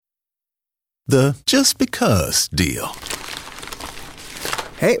The just because deal.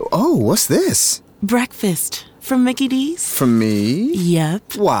 Hey, what's this? Breakfast from Mickey D's. From me?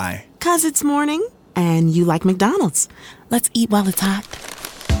 Yep. Why? 'Cause it's morning and you like McDonald's. Let's eat while it's hot.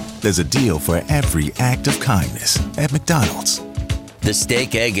 There's a deal for every act of kindness at McDonald's. The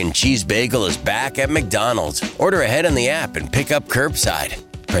steak, egg, and cheese bagel is back at McDonald's. Order ahead on the app and pick up curbside.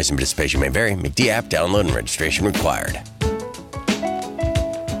 Price and participation may vary. McD app download and registration required.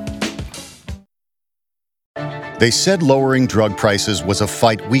 They said lowering drug prices was a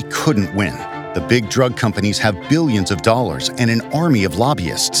fight we couldn't win. The big drug companies have billions of dollars and an army of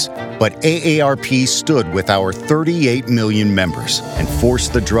lobbyists. But AARP stood with our 38 million members and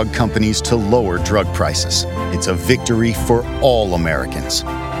forced the drug companies to lower drug prices. It's a victory for all Americans.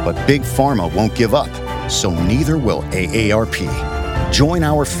 But Big Pharma won't give up, so neither will AARP. Join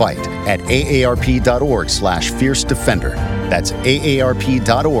our fight at aarp.org/fierce defender. That's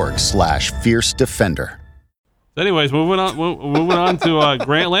aarp.org/fierce defender. So anyways, moving on to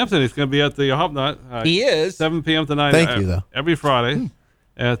Grant Lampton. He's going to be at the Hopnut. He is. 7 p.m. tonight. Thank you, though. Every Friday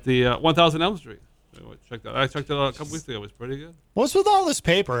at the 1000 Elm Street. So I checked it out a couple weeks ago. It was pretty good. What's with all this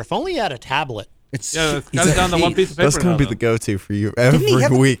paper? If only you had a tablet. It's got it down to one piece of paper. That's going to be the go-to for you every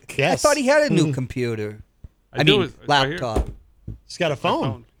week. I thought he had a new computer. I mean, laptop. Right. He's got a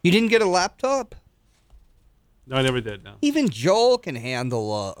phone. You didn't get a laptop? No, I never did, no. Even Joel can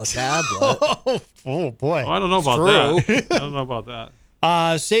handle a tablet. Oh, boy. I don't know about that. I don't know about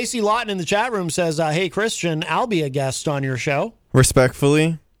that. Stacey Lawton in the chat room says, hey, Christian, I'll be a guest on your show.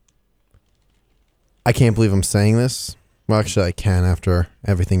 Respectfully, I can't believe I'm saying this. Well, actually, I can after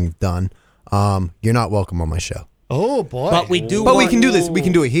everything you've done. You're not welcome on my show. Oh, boy. But we do. But we can do this. We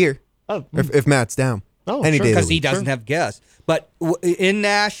can do it here. Oh. If Matt's down. Oh, Any sure. day of the Because he week. doesn't have guests. But in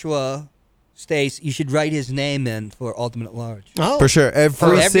Nashua, Stace, you should write his name in for Alderman at Large. Oh. For sure.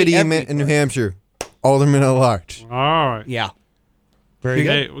 Every city in New Hampshire, Alderman at Large. All right. Yeah. Very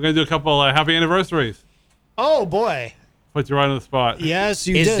Hey, good. we're going to do a couple happy anniversaries. Oh, boy. Put you right on the spot. Yes,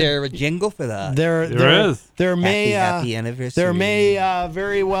 you Is did. there a jingle for that? There is. There may Happy anniversary. There may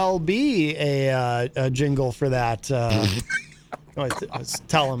very well be a jingle for that.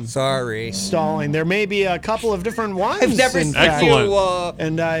 Tell him. Sorry. Stalling. There may be a couple of different ones. I've never in seen fact. you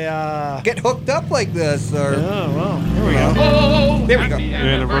And I get hooked up like this. Or... Oh, well, here we go. There we go.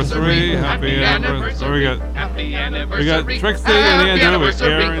 Anniversary. Happy anniversary. We got Trixie and Andrew with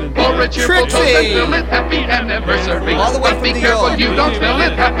Aaron. Trixie! Happy anniversary. All the way from Be the careful old. you don't spill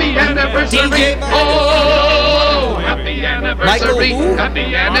it. Happy anniversary. DJ Oh, happy anniversary. Michael who?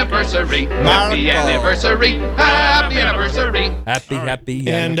 Happy anniversary. Happy Marco. anniversary. Happy anniversary. Happy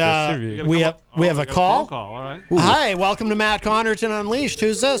And we have a call. All right. Hi, welcome to Matt Connarton Unleashed.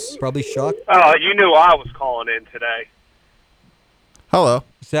 Who's this? Probably shocked. You knew I was calling in today. Hello.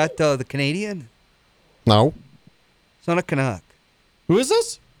 Is that the Canadian? No. It's not a Canuck. Who is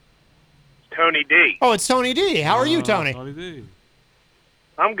this? Tony D. Oh, it's Tony D. How are you, Tony? Tony D.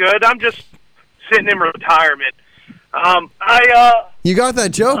 I'm good. I'm just sitting in retirement. You got that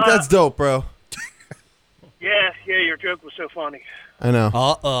joke? That's dope, bro. Yeah, your joke was so funny. I know.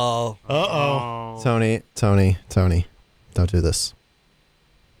 Uh-oh. Tony. Don't do this.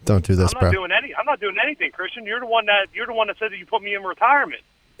 Don't do this, I'm bro. not doing anything, Christian. You're the one that said that you put me in retirement.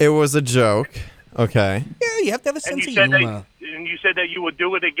 It was a joke. Okay. Yeah, you have to have a And sense you of said humor. and you said that you would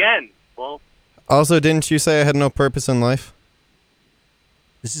do it again. Well, Also, didn't you say I had no purpose in life?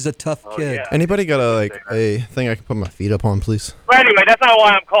 This is a tough kid. yeah. Anybody got a thing I can put my feet up on, please? But anyway, that's not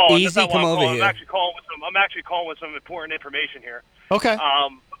why I'm calling. Easy, That's not why come I'm over calling. here. I'm actually calling with some important information here. Okay.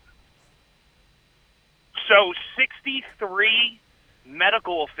 So 63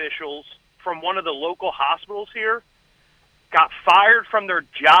 medical officials from one of the local hospitals here got fired from their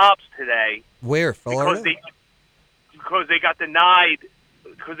jobs today. Where, Florida? Because they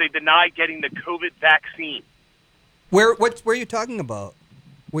denied getting the COVID vaccine. Where are you talking about?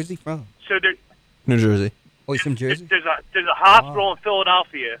 Where's he from? So there, New Jersey. Oh, he's from Jersey? there's a hospital in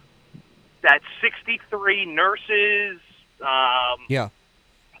Philadelphia that 63 nurses, Yeah.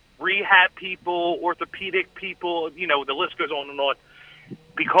 rehab people, orthopedic people, the list goes on and on.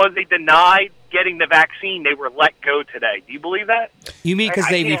 Because they denied getting the vaccine, they were let go today. Do you believe that? You mean because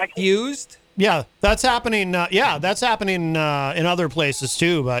they can't- refused? Yeah, that's happening. That's happening in other places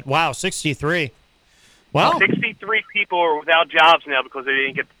too. But wow, 63. Wow. 63 people are without jobs now because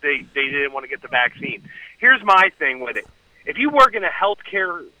they didn't want to get the vaccine. Here's my thing with it: if you work in a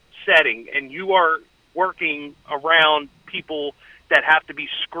healthcare setting and you are working around people that have to be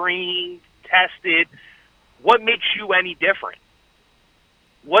screened, tested, what makes you any different?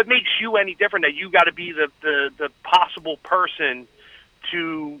 What makes you any different that you got to be the possible person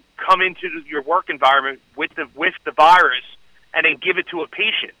to come into your work environment with the virus and then give it to a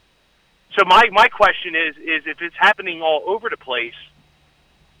patient. So my question is if it's happening all over the place,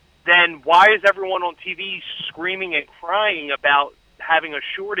 then why is everyone on TV screaming and crying about having a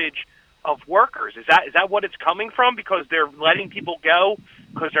shortage of workers? Is that what it's coming from? Because they're letting people go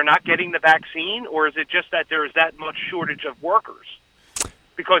because they're not getting the vaccine, or is it just that there is that much shortage of workers?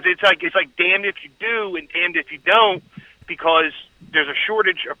 Because it's like damned if you do and damned if you don't, because there's a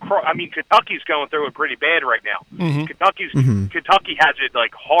shortage across. I mean, Kentucky's going through it pretty bad right now. Mm-hmm. Kentucky has it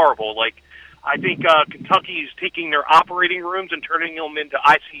like horrible. Like I think Kentucky is taking their operating rooms and turning them into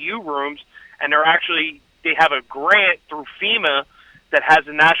ICU rooms, and they have a grant through FEMA that has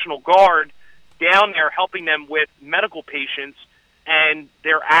the National Guard down there helping them with medical patients, and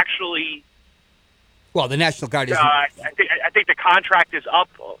they're actually. Well, the National Guard is. I think the contract is up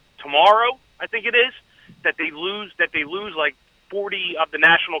tomorrow. I think it is that they lose like 40 of the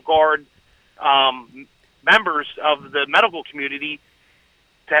National Guard members of the medical community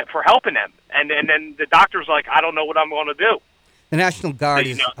for helping them, and then the doctor's like, I don't know what I'm going to do. The National Guard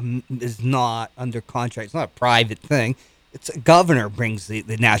is not under contract. It's not a private thing. It's a governor brings the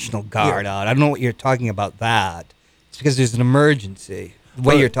National Guard out. I don't know what you're talking about that. It's because there's an emergency. The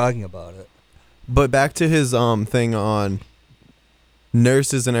way you're talking about it. But back to his thing on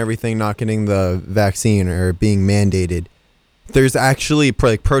nurses and everything not getting the vaccine or being mandated. There's actually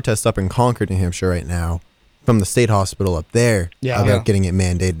protests up in Concord, New Hampshire right now from the state hospital up there about getting it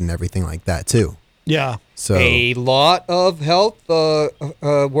mandated and everything like that too. Yeah. So a lot of health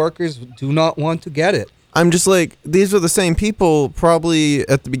workers do not want to get it. I'm just like, these are the same people probably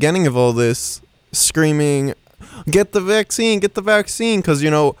at the beginning of all this screaming, get the vaccine, because, you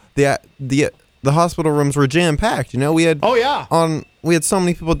know, the hospital rooms were jam-packed. You know, we had we had so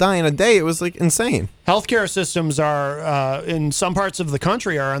many people dying a day. It was like insane. Healthcare systems are in some parts of the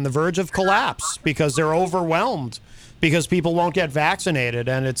country are on the verge of collapse because they're overwhelmed because people won't get vaccinated,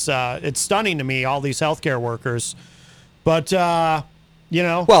 and it's stunning to me, all these healthcare workers. But you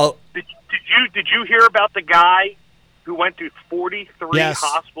know, well, did you hear about the guy who went to 43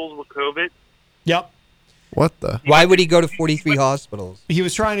 hospitals with COVID? Yep. What the? Why would he go to 43 hospitals? He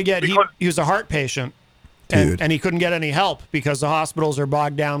was trying to get. He was a heart patient, and he couldn't get any help because the hospitals are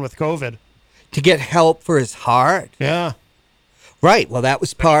bogged down with COVID. To get help for his heart? Yeah. Right. Well, that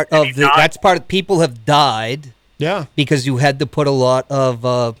was part of the. That's part of people have died. Yeah. Because you had to put a lot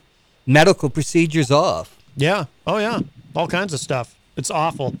of medical procedures off. Yeah. Oh yeah. All kinds of stuff. It's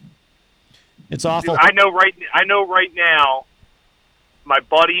awful. It's awful. Dude, I know right now, my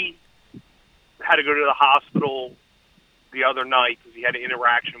buddy had to go to the hospital the other night because he had an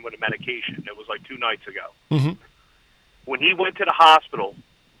interaction with a medication. It was like 2 nights ago. Mm-hmm. When he went to the hospital,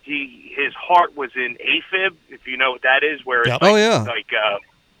 his heart was in AFib, if you know what that is, where it's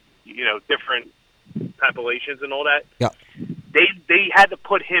different palpitations and all that. Yeah. They had to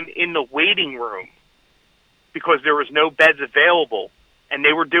put him in the waiting room because there was no beds available, and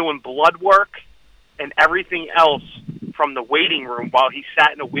they were doing blood work and everything else from the waiting room while he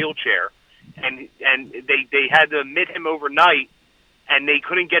sat in a wheelchair. And they had to admit him overnight, and they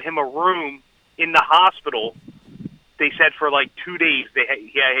couldn't get him a room in the hospital. They said for like 2 days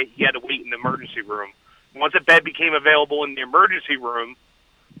he had to wait in the emergency room. Once a bed became available in the emergency room,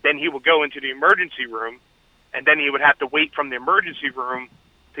 then he would go into the emergency room, and then he would have to wait from the emergency room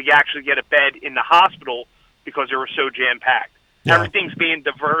to actually get a bed in the hospital because they were so jam-packed. Yeah. Everything's being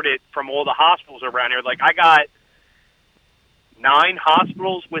diverted from all the hospitals around here. Like, I got 9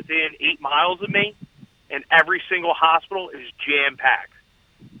 hospitals within 8 miles of me, and every single hospital is jam-packed.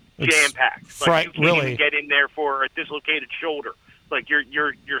 Jam-packed. Like, you can't even get in there for a dislocated shoulder. Like,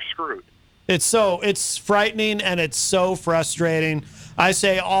 you're screwed. It's frightening, and it's so frustrating. I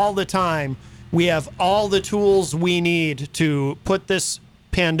say all the time, we have all the tools we need to put this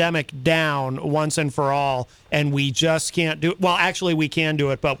pandemic down once and for all, and we just can't do it. Well, actually, we can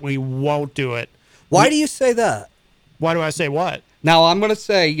do it, but we won't do it. Why do you say that? Why do I say what? Now, I'm going to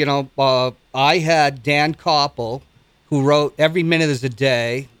say, I had Dan Koppel, who wrote Every Minute is a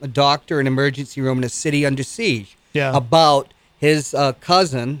Day, a doctor in an emergency room in a city under siege, about his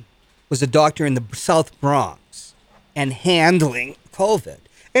cousin was a doctor in the South Bronx and handling COVID.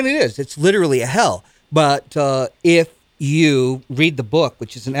 And it's literally a hell. But if you read the book,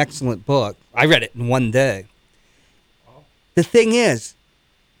 which is an excellent book, I read it in 1 day. The thing is,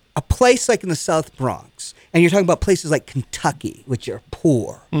 a place like in the South Bronx, and you're talking about places like Kentucky, which are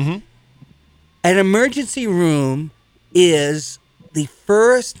poor, an emergency room is the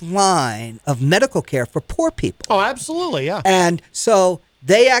first line of medical care for poor people. Oh, absolutely, yeah. And so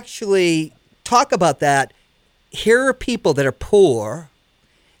they actually talk about that. Here are people that are poor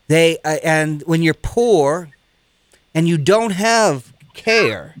And when you're poor and you don't have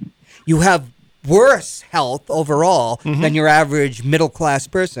care, you have worse health overall than your average middle-class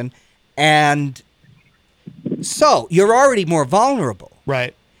person. And so you're already more vulnerable.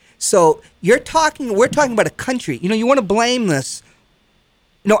 Right. So we're talking about a country. You want to blame this.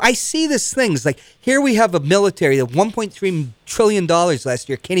 I see these things. Like, here we have a military that $1.3 trillion last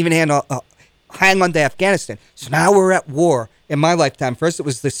year can't even hang on to Afghanistan. So now we're at war. In my lifetime, first it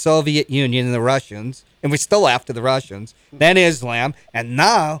was the Soviet Union and the Russians, and we're still after the Russians, then Islam, and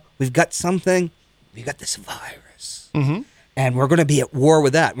now we've got this virus. And we're going to be at war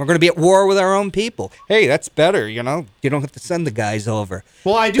with that. We're going to be at war with our own people. Hey, that's better, You don't have to send the guys over.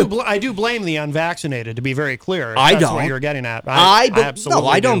 Well, I do blame the unvaccinated, to be very clear. I That's don't. what you're getting at. I absolutely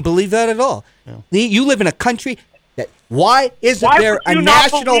I don't believe that at all. Yeah. You live in a country that, why isn't there a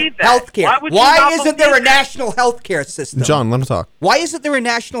national health care? Why isn't there a national health care system? John, let him talk. Why isn't there a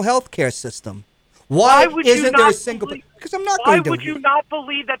national health care system? Why isn't there a single? Because I'm not going to. Why would you not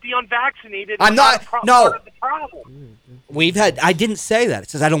believe that the unvaccinated? I'm not. Part of the problem. I didn't say that. It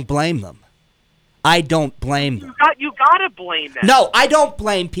says I don't blame them. I don't blame them. You gotta blame them. No, I don't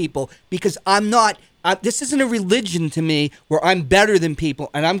blame people because I'm not. This isn't a religion to me where I'm better than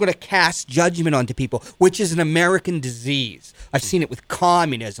people and I'm going to cast judgment onto people, which is an American disease. I've seen it with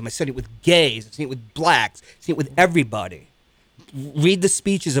communism. I've seen it with gays. I've seen it with blacks. I've seen it with everybody. Read the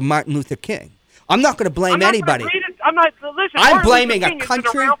speeches of Martin Luther King. I'm not going to blame anybody. I'm blaming a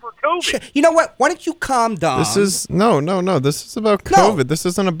country. You know what? Why don't you calm down? This is no. This is about COVID. No. This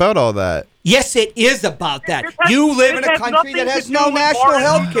isn't about all that. Yes, it is about that. You live in a country that has no national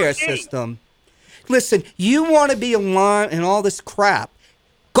health care system. Listen, you want to be alarmed and all this crap.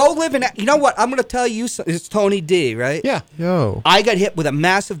 Go live in. You know what? I'm going to tell you. It's Tony D, right? Yeah. Yo. I got hit with a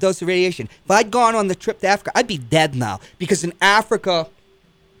massive dose of radiation. If I'd gone on the trip to Africa, I'd be dead now. Because in Africa,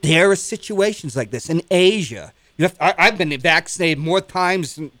 there are situations like this. In Asia, I've been vaccinated more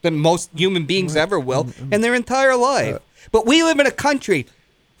times than most human beings ever will in their entire life. But we live in a country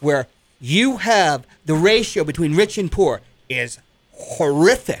where you have the ratio between rich and poor is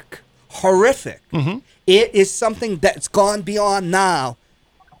horrific. It is something that's gone beyond now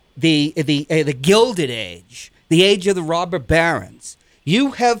the Gilded Age, the age of the robber barons.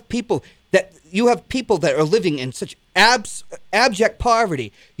 You have people that are living in such abject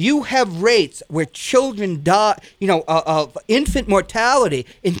poverty. You have rates where children die, of infant mortality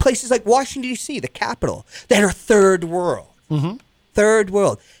in places like Washington, D.C., the capital, that are third world. Third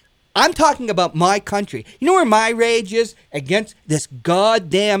world. I'm talking about my country. You know where my rage is? Against this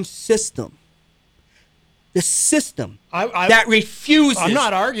goddamn system. The system that refuses I'm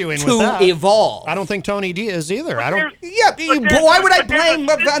not arguing to with that. evolve. I don't think Tony D is either. Why would I blame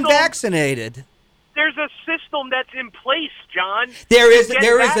unvaccinated? There's a system that's in place, John. There is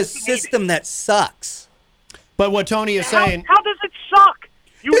a system that sucks. But what Tony is saying... How does it suck?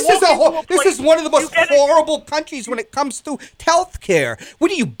 This is one of the most horrible countries when it comes to health care. What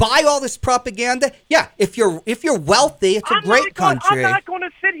do you buy all this propaganda? Yeah, if you're wealthy, it's a great country. I'm not going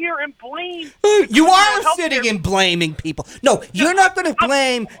to sit here and blame. You are sitting and blaming people. No, you're not going to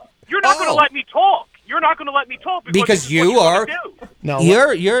blame. You're not going to let me talk. You're not going to let me talk because you are. No,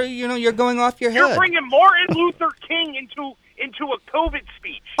 you're going off your head. You're bringing Martin Luther King into a COVID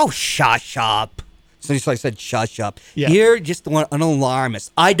speech. Oh, shush up. So I said, shush up. Yeah. You're just an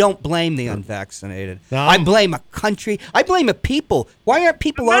alarmist. I don't blame the unvaccinated. I blame a country. I blame a people. Why aren't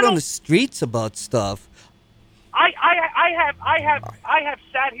people out on the streets about stuff? I have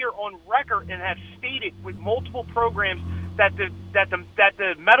sat here on record and have stated with multiple programs that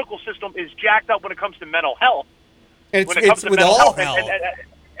the medical system is jacked up when it comes to mental health. And it's with all health.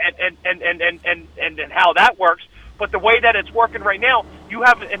 And how that works. But the way that it's working right now, you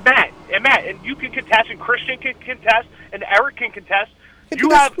have Matt, and you can contest, and Christian can contest, and Eric can contest. You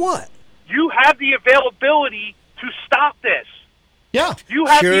have the availability to stop this. Yeah, you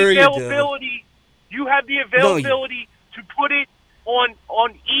have the availability. You have the availability to put it on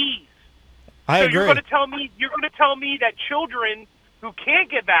ease. I agree. You're going to tell me that children who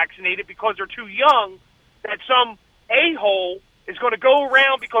can't get vaccinated because they're too young, that some a-hole is going to go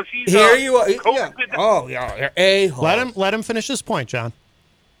around because he's here. You are. Yeah. Oh, yeah, a-hole. Let him finish his point, John.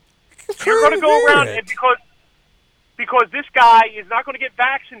 You're going to go around and because this guy is not going to get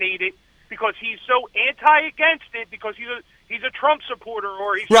vaccinated because he's so against it because he's a Trump supporter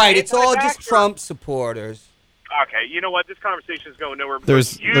or he's right. It's all just Trump supporters. Okay, you know what? This conversation is going nowhere.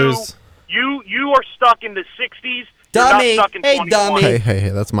 You are stuck in the '60s. Dummy. Hey, dummy. Hey,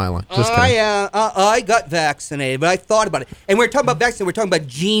 that's my line. Just I got vaccinated, but I thought about it. And we're talking about vaccine. We're talking about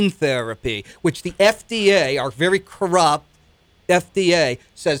gene therapy, which the FDA are very corrupt FDA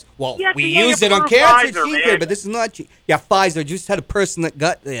says, well, The we FDA use it on approved cancer, Pfizer, gene man. therapy, but this is not. Yeah, Pfizer just had a person that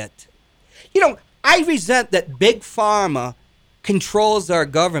got it. You know, I resent that Big Pharma controls our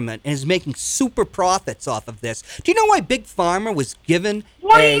government and is making super profits off of this. Do you know why Big Pharma was given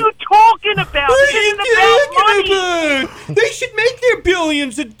What are you talking about? This isn't about money. They should make their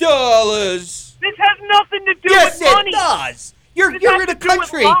billions of dollars. This has nothing to do Yes, with money. it does. You're This in has a to do with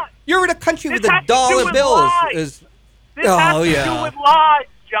country. lies. You're in a country This with a has to do dollar with bill lies. is This has to do with lies,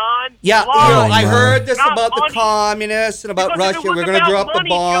 John. Yeah, Lies. you know, I heard this Not about money. the communists and about Because if Russia. it was We're going to about drop the money,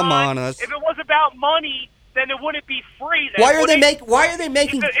 bomb John, on us. If it was about money, then it wouldn't be free. Then Why it are they wouldn't-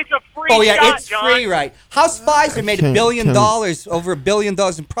 making? It's a free Oh yeah, shot, it's John. free, right? How's Pfizer made $1 billion, over $1 billion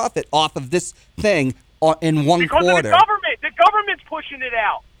in profit off of this thing in one Because quarter? of the government. The government's pushing it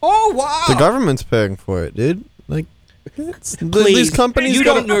out. Oh wow! The government's paying for it, dude. Like, Please, these companies. you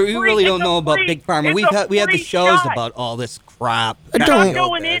gotta- you really don't know about Big Pharma. We had the free shows shot. about all this crap. You're don't- not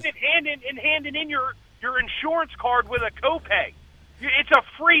going in and handing in your insurance card with a copay. It's a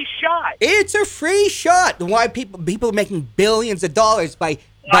free shot. It's a free shot. Why people are making billions of dollars by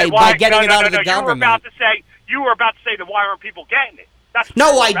Why- getting no, it no, out no, of the no. government? You were about to say that why aren't people getting it? That's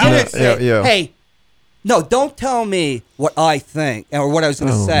No, what I you were about didn't to say. Yeah. Hey, no, don't tell me what I think or what I was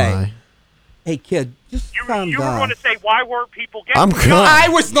going to Oh, say. my. Hey, kid, just calm You were down. going to say why weren't people getting I'm it? gone. I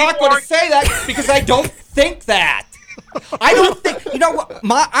was not People going to say that because I don't think that. I don't think, you know what,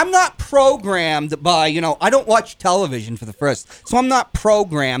 I'm not programmed by, I don't watch television for the first, so I'm not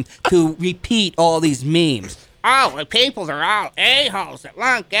programmed to repeat all these memes. Oh, the people are all a-holes that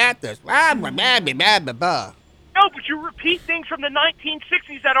won't get this. Blah, blah, blah, blah, blah, blah. No, but you repeat things from the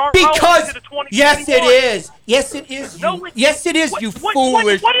 1960s that aren't relevant Because, to the 2021. yes, it is. Yes, it is. No, it's- Yes, it is, you what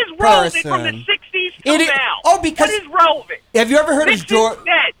foolish what is relevant person. from the 60s to It is- now? oh, because- What is relevant? Have you ever heard of Nixon's George?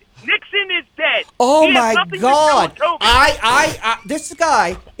 dead. Nixon is dead. Oh He has my nothing to do God! with COVID. This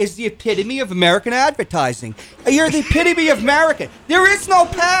guy is the epitome of American advertising. You're the epitome of American. There is no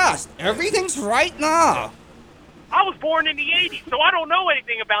past. Everything's right now. I was born in the 80s, so I don't know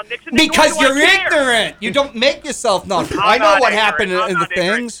anything about Nixon. nor Because do I you're care. ignorant. You don't make yourself know. I'm I know not what ignorant. happened I'm in the not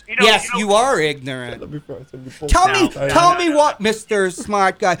ignorant. things. You know- Yes, you know- you are ignorant. Tell me what, Mr.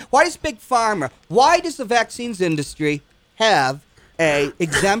 Smart Guy. Why does Big Pharma? Why does the vaccines industry have a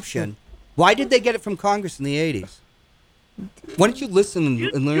exemption? Why did they get it from Congress in the 80s? Why don't you listen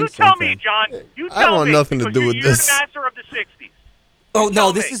and learn You tell something? me, John. You I tell want me, nothing to because do with you're this. the master of the 60s. Oh no,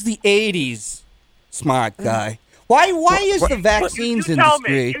 tell this me. is the 80s, Smart Guy. Why is the vaccines You tell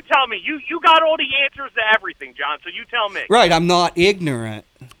industry? me. You tell me. You got all the answers to everything, John. So you tell me. Right, I'm not ignorant.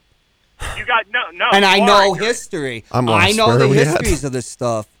 You got no. And I you are know ignorant. history. I'm I lost. know Where the are we at? histories of this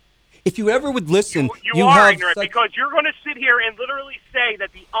stuff. If you ever would listen, You are have ignorant such- because you're going to sit here and literally say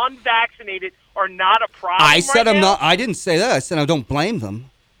that the unvaccinated are not a problem. I said right I'm now? not. I didn't say that. I said I don't blame them.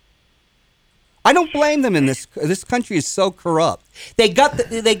 I don't blame them in this. This country is so corrupt. They got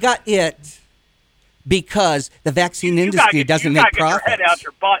it because the vaccine industry doesn't make You gotta get your head profits. out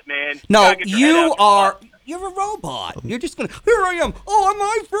your butt, man. You No, gotta get your head out you your are. butt. You're a robot. You're just gonna. Here I am. Oh, am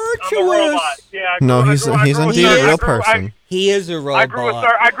I I'm a virtuous? robot. Yeah, No, he's indeed a real person. He is a I grew a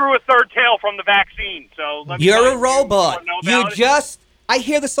robot. third tail from the vaccine. So let me You're tell a you, robot. wanna know You about it? just. I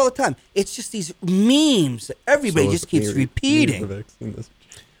hear this all the time. It's just these memes that everybody just keeps repeating.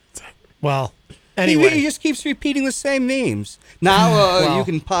 Well, He anyway. just keeps repeating the same memes. Now Well. you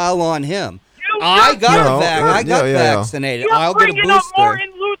can pile on him. You- I got No, I got yeah. vaccinated. You're I'll get a bringing up booster.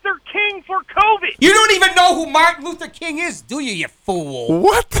 Martin Luther King for COVID. You don't even know who Martin Luther King is, do you, you fool?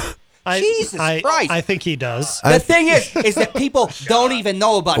 What? Jesus Christ. I think he does. The thing is that people don't even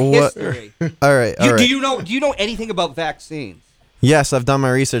know about What? history. All right. All right. Do you know anything about vaccines? Yes, I've done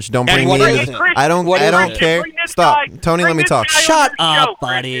my research. Don't And bring what me is into it? this. I don't. What I is don't it? care. Bring this Stop, guy- Tony. bring Let me this talk. guy on Shut your up, show,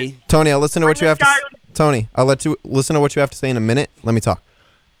 buddy. Tony, I'll listen to what you have to. Bring this Tony, I'll let you listen to what you have to say in a minute. Let me talk.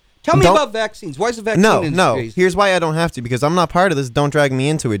 Tell me Don't- about vaccines. Why is the vaccine No, industry? Here's why I don't have to, because I'm not part of this. Don't drag me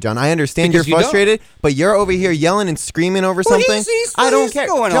into it, John. I understand Because you you're don't. frustrated, but you're over here yelling and screaming over Well, something. I don't care.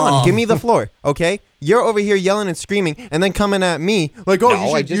 going John, on. give me the floor, okay? You're over here yelling and screaming, and then coming at me like, "Oh,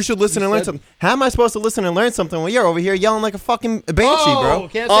 No, you should listen and learn said- something." How am I supposed to listen and learn something when you're over here yelling like a fucking banshee, bro?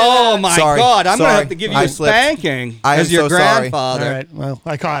 Can't say Oh that. my Sorry, God! I'm gonna sorry. have to give you I a slipped. spanking I am as your so sorry. grandfather. All right. Well,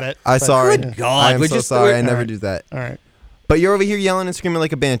 I caught it. I'm but- sorry. Good God, I am we're so just- sorry. I all never right. do that. All right. But you're over here yelling and screaming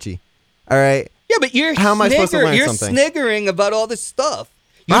like a banshee. All right. Yeah, but you're How am I supposed to learn you're something? sniggering about all this stuff.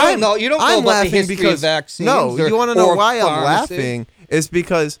 You don't know. You don't know I'm about the laughing history because of vaccines. no, or, you want to know or why I'm pharmacy. laughing? Is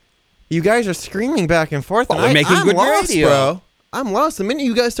because you guys are screaming back and forth. Well, and we're making I'm good lost, radio. bro. I'm lost. The minute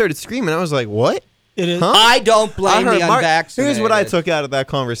you guys started screaming, I was like, "What?" It is. Huh? I don't blame the Here's unvaccinated. what I took out of that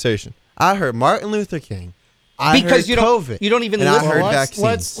conversation. I heard Martin Luther King. Because heard COVID. you don't even and listen. I heard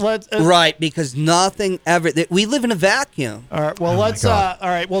vaccines. Right, because nothing ever. We live in a vacuum. All right. Well, all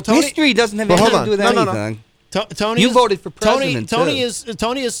right. Well, Tony. History doesn't have anything to do with anything. Tony, you voted for president. Tony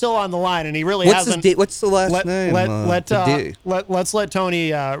is still on the line, and he really hasn't. What's the last name? Let's let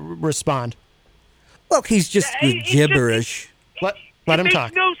Tony respond. Look, he's just gibberish. Let him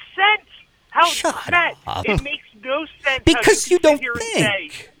talk. It makes no sense. Shut up. It makes no sense. Because you don't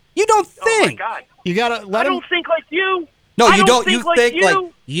think. You don't think. Oh my God. You gotta let him. I don't think like you. No, you don't.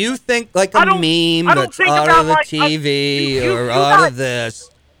 You think like a meme that's out of the TV or out of this.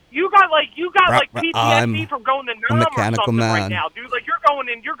 You got PTSD from going to Nam or something right now, dude. Like you're going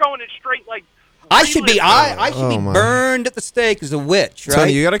in straight like. I should be burned at the stake as a witch, right?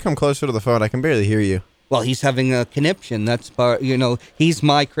 Tony, you got to come closer to the phone. I can barely hear you. Well, he's having a conniption. That's part. He's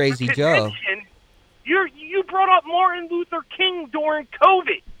my crazy Joe. You brought up Martin Luther King during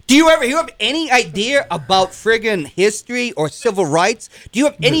COVID. Do you have any idea about friggin' history or civil rights? Do you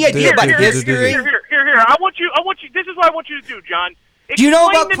have any idea about history? Here. I want you. This is what I want you to do, John. Do you know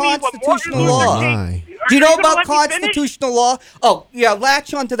about constitutional law? Do you know about constitutional law? Oh, yeah,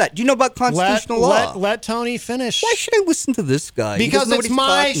 latch on to that. Do you know about constitutional law? Let Tony finish. Why should I listen to this guy? Because it's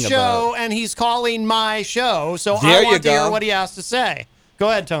my show, and he's calling my show, so I want to hear what he has to say. Go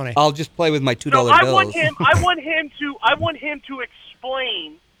ahead, Tony. I'll just play with my $2 bills. I want him to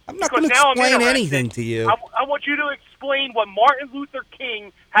explain. I'm not going to explain anything to you. I want you to explain what Martin Luther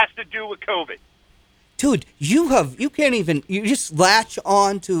King has to do with COVID. Dude, you just latch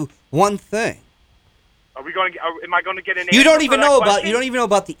on to one thing. Am I going to get an answer? You don't even know about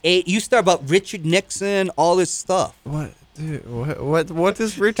the you start about Richard Nixon, all this stuff. What, dude? What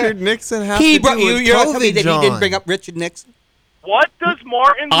does Richard Nixon have to do with COVID, you're telling me that John? he didn't bring up Richard Nixon? What does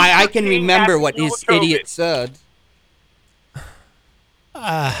Martin Luther I can King remember have what to do his with COVID? idiot said.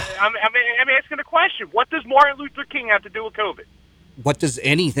 I'm asking a question. What does Martin Luther King have to do with COVID? What does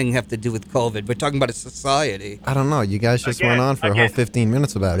anything have to do with COVID? We're talking about a society. I don't know. You guys just went on for a whole 15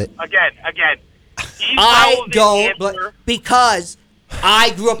 minutes about it. Again. I don't, because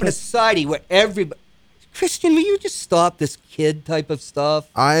I grew up in a society where everybody... Christian, will you just stop this kid type of stuff?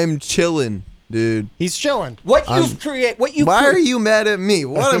 I'm chilling, dude. He's chilling. Why are you mad at me?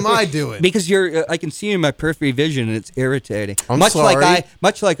 What am I doing? Because I can see you in my periphery vision, and it's irritating. I'm sorry.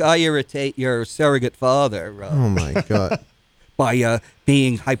 Much like I irritate your surrogate father. Oh my God. By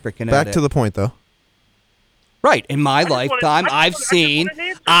being hyperkinetic. Back to the point, though. Right. In my lifetime, I've seen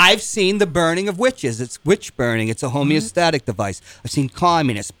the burning of witches. It's witch burning. It's a homeostatic device. I've seen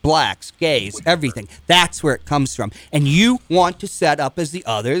communists, blacks, gays, everything. That's where it comes from. And you want to set up as the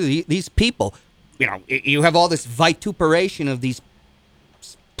other, these people. You have all this vituperation of these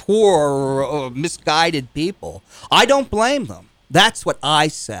poor or misguided people. I don't blame them. That's what I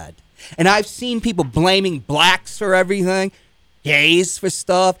said. And I've seen people blaming blacks for everything. Gays for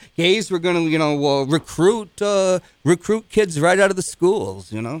stuff. Gays were going to, recruit kids right out of the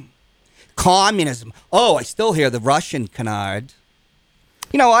schools, Communism. Oh, I still hear the Russian canard.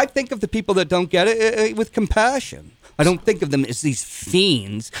 I think of the people that don't get it with compassion. I don't think of them as these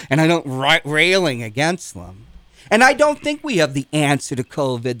fiends, and I don't railing against them. And I don't think we have the answer to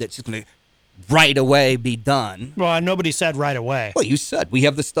COVID that's just going to right away be done. Well, nobody said right away. Well, you said we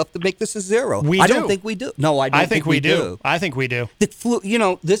have the stuff to make this a zero. I don't think we do. No, I don't think we do. I think we do. The flu,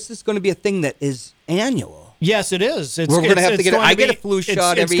 this is going to be a thing that is annual. Yes, it is. We're going to have to get. I get a flu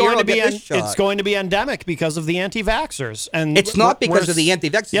shot every year. It's going to be endemic because of the anti-vaxxers, and it's not because of the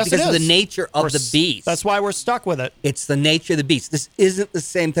anti-vaxxers. Yes, it's because of the nature of the beast. That's why we're stuck with it. It's the nature of the beast. This isn't the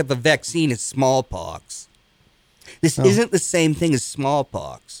same type of vaccine as smallpox. This isn't the same thing as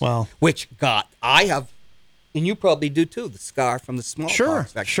smallpox. Well, I have, and you probably do too, the scar from the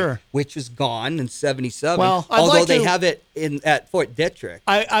smallpox vaccine, sure. which is gone in 1977. Well, although they have it at Fort Detrick.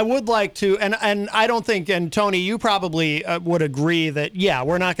 I would like to, and I don't think, and Tony, you probably would agree that,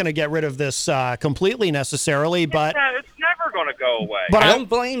 we're not going to get rid of this completely necessarily, but it's never going to go away. But I don't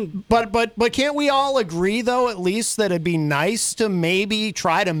blame. But can't we all agree, though, at least that it'd be nice to maybe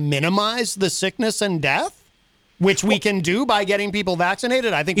try to minimize the sickness and death? Which we can do by getting people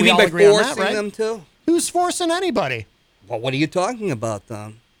vaccinated. I think we all agree on that, right? Them to? Who's forcing anybody? Well, what are you talking about,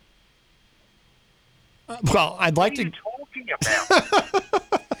 then? Well, I'd like to. What are you talking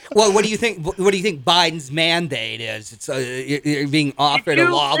about? Well, what do you think? What do you think Biden's mandate is? It's you're being offered a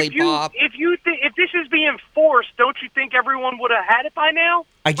lollipop. If this is being forced, don't you think everyone would have had it by now?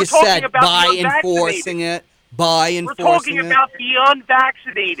 I just said by enforcing it. We're talking about the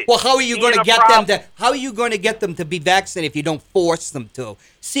unvaccinated. Well, how are you going to get them to? How are you going to get them to be vaccinated if you don't force them to?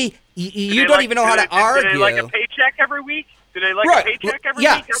 See, you don't even know how to argue. Like a paycheck every week. Do they like a paycheck every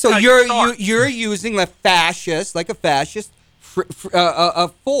yeah. week? That's So how you're using a fascist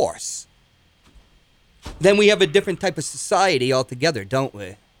force. Then we have a different type of society altogether, don't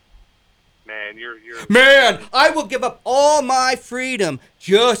we? Man, I will give up all my freedom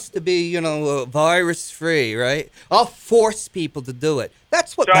just to be, virus free, right? I'll force people to do it.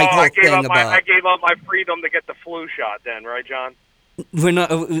 That's what my whole thing about. I gave up my freedom to get the flu shot then, right, John? We're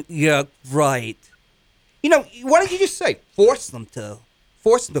not, yeah, right. Why don't you just say, force them to?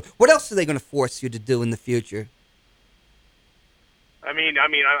 What else are they going to force you to do in the future? I mean,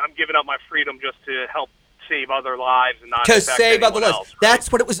 I'm giving up my freedom just to help save other lives and not to affect save other lives. else, right?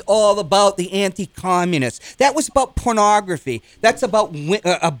 That's what it was all about, the anti-communists. That was about pornography. That's about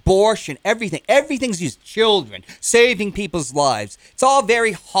abortion, everything. Everything's used. Children, saving people's lives. It's all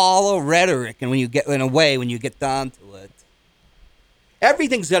very hollow rhetoric, and when you get down to it.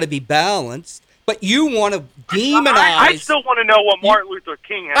 Everything's got to be balanced. But you want to demonize... I still want to know what Martin Luther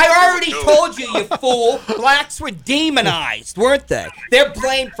King had I already told you, you fool. Blacks were demonized, weren't they? They're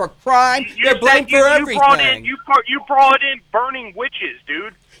blamed for crime. They're blamed for everything. You brought in burning witches,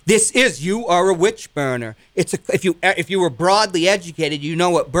 dude. You are a witch burner. If you were broadly educated, you know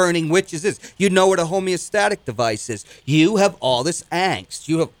what burning witches is. You know what a homeostatic device is. You have all this angst.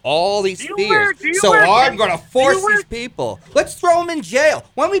 You have all these fears. I'm going to force these people. Let's throw them in jail.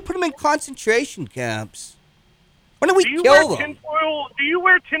 Why don't we put them in concentration camps? Why don't we kill them? Do you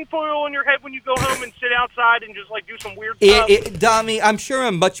wear tinfoil on your head when you go home and sit outside and just do some weird stuff? Dummy, I'm sure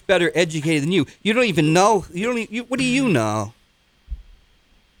I'm much better educated than you. You don't even know. What do you know?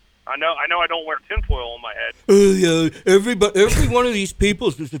 I know I don't wear tinfoil on my head. Every one of these people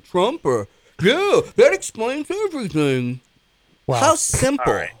is a Trumper. Yeah, that explains everything. Wow. How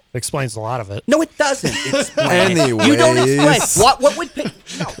simple. Right. Explains a lot of it. No, it doesn't explain Anyways. You don't explain. What would...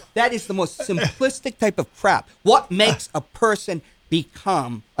 No, that is the most simplistic type of crap. What makes a person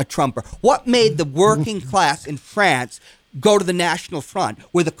become a Trumper? What made the working class in France go to the National Front,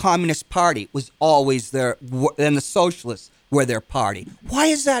 where the Communist Party was always there, and the Socialists were their party? Why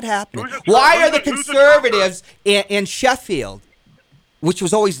is that happening? Why are the conservatives in Sheffield, which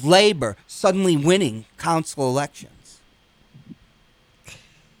was always Labor, suddenly winning council elections?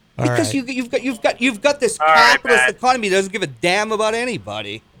 Because you've got this capitalist economy that doesn't give a damn about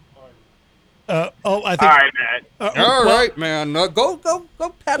anybody. I think. All right, man. All right, man. Go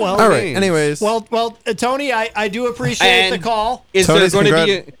pedal. All right. Anyways. Well, Tony, I do appreciate the call. Is there going to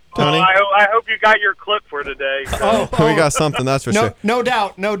be Tony? I hope you got your clip for today. So. We got something, that's for sure. No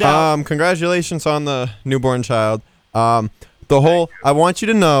doubt. Congratulations on the newborn child. I want you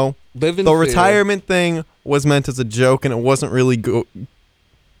to know, the retirement thing was meant as a joke, and it wasn't really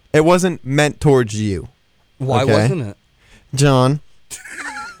it wasn't meant towards you. Why wasn't it? John,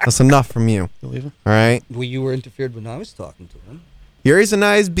 that's enough from you. All right? Well, you were interfered when I was talking to him. Your Reason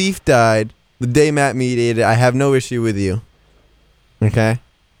Nice beef died the day Matt mediated. I have no issue with you. Okay?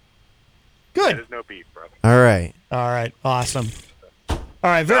 Good. There's no beef, bro. All right. Awesome. All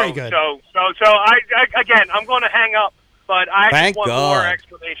right, very good. So I I'm going to hang up, but I Thank want God. more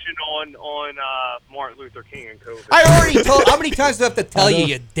explanation on Martin Luther King and COVID. I already told. How many times do I have to tell you,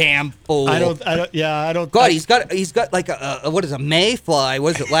 you damn fool? I don't. God, he's got like a mayfly.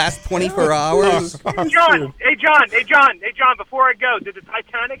 Was it last 24 hours? Hey John. Before I go, did the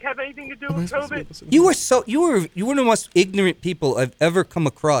Titanic have anything to do with COVID? You were one of the most ignorant people I've ever come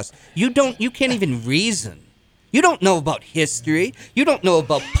across. You can't even reason. You don't know about history. You don't know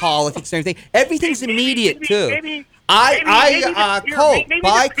about politics or anything. Everyth's immediate too. Maybe Coke.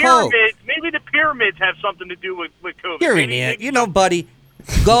 Buy Coke. Maybe the pyramids have something to do with COVID. You're an idiot. Buddy,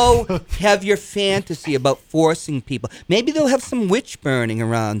 go have your fantasy about forcing people. Maybe they'll have some witch burning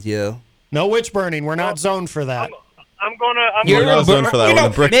around you. No witch burning. We're not zoned for that. You're not zoned for that. With a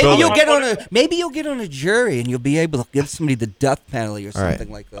brick building. Maybe you'll get on a jury and you'll be able to give somebody the death penalty or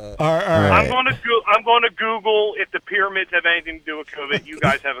something like that. All right. I'm going to Google if the pyramids have anything to do with COVID. You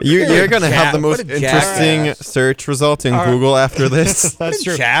guys have a You're going to have the most interesting search result in Google after this. That's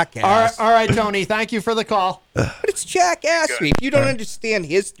true. Jackass. All right, Tony. Thank you for the call. But it's jackassery. If you don't understand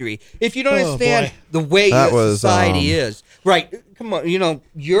history, if you don't understand the way society is, right? Come on,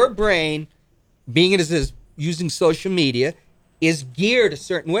 your brain, being it is using social media, is geared a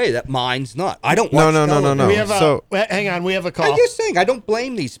certain way that mine's not. I don't watch television. No. Hang on, we have a call. I'm just saying, I don't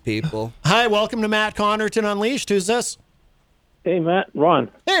blame these people. Hi, welcome to Matt Connarton Unleashed. Who's this? Hey, Matt. Ron.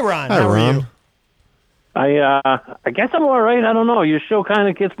 Hey, Ron. Hi, How are Ron. you? I guess I'm all right. I don't know. Your show kind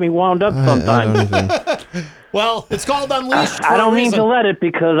of gets me wound up sometimes. Well, it's called Unleashed. I don't mean to let it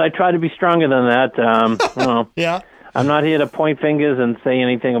because I try to be stronger than that. Yeah. I'm not here to point fingers and say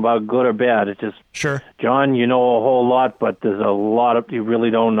anything about good or bad. It's just, sure, John, you know a whole lot, but there's a lot of you really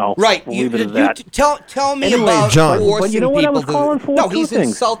don't know. Right. We'll leave it at that. Tell me Anyway, about John. forcing But you know what I was people calling to... for? No, Two he's things.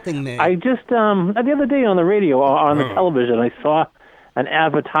 insulting me. I just the other day on the radio or on the television, I saw an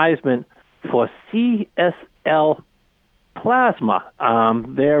advertisement for CSL Plasma.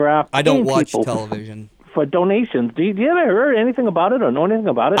 They're I don't paying watch people television. for donations. Do you ever heard anything about it or know anything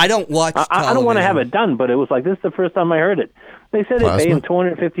about it? I don't watch television. I don't want to have it done, but it was like this is the first time I heard it. They said they pay him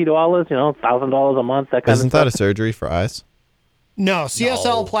 $250, $1,000 a month, that kind Isn't of stuff. that a surgery for eyes? No,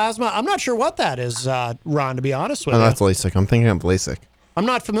 CSL plasma. I'm not sure what that is, Ron. To be honest with Oh, you, that's LASIK. I'm thinking of LASIK. I'm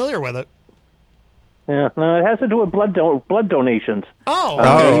not familiar with it. Yeah, no, it has to do with blood donations. Oh,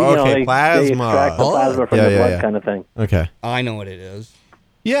 okay, they plasma. They extract the plasma from the blood kind of thing. Okay. I know what it is.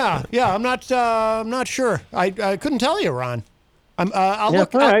 Yeah. I'm not sure. I couldn't tell you, Ron. I'll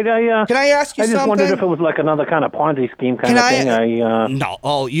look. All right, Can I ask you I just something? wondered if it was like another kind of Ponzi scheme kind of thing. No.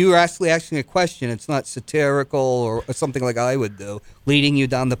 Oh, you're actually asking a question. It's not satirical or something like I would do, leading you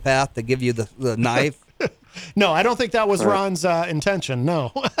down the path to give you the knife. No, I don't think that was Ron's intention.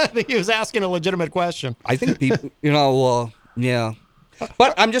 No, I think he was asking a legitimate question. I think people, yeah.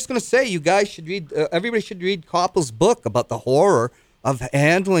 But I'm just going to say, you guys should read. Everybody should read Koppel's book about the horror of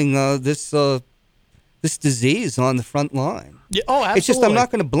handling this disease on the front line. Yeah, oh, absolutely. It's just I'm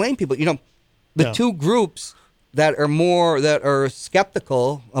not going to blame people. The two groups that are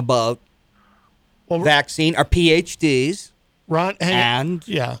skeptical about vaccine are PhDs, Ron, and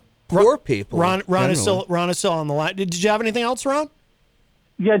yeah. poor people. Ron is still on the line. Did you have anything else, Ron?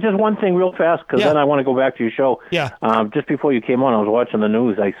 Yeah, just one thing real fast, because then I want to go back to your show. Yeah. Just before you came on, I was watching the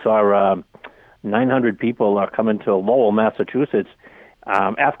news. I saw 900 people are coming to Lowell, Massachusetts,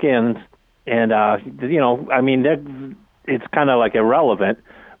 Afghans, and, it's kind of like irrelevant,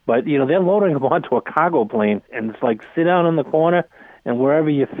 but, they're loading them onto a cargo plane, and it's like sit down in the corner, and wherever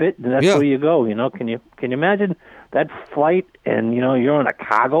you fit, and that's where you go, Can you imagine that flight, and, you're on a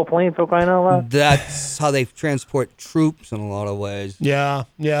cargo plane for crying out loud? That's how they transport troops in a lot of ways. Yeah.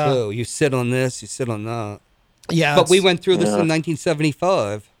 So you sit on this, you sit on that. Yeah. But we went through this in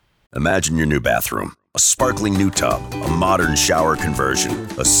 1975. Imagine your new bathroom. A sparkling new tub, a modern shower conversion,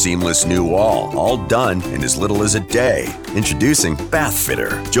 a seamless new wall, all done in as little as a day. Introducing Bath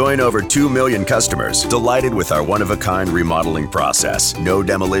Fitter. Join over 2 million customers delighted with our one-of-a-kind remodeling process. No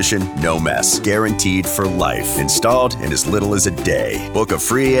demolition, no mess. Guaranteed for life. Installed in as little as a day. Book a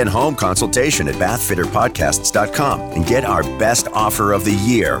free in-home consultation at bathfitterpodcasts.com and get our best offer of the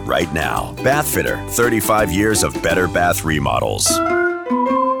year right now. Bath Fitter, 35 years of better bath remodels.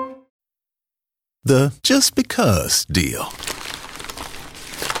 The just because deal.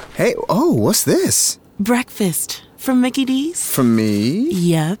 Hey, what's this? Breakfast from Mickey D's. From me?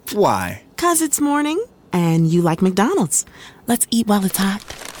 Yep. Why? 'Cause it's morning and you like McDonald's. Let's eat while it's hot.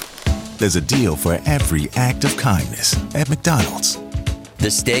 There's a deal for every act of kindness at McDonald's.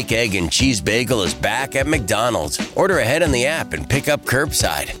 The steak, egg, and cheese bagel is back at McDonald's. Order ahead on the app and pick up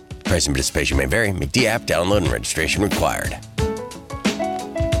curbside. Price and participation may vary. McD app download and registration required.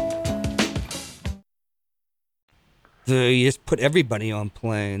 You just put everybody on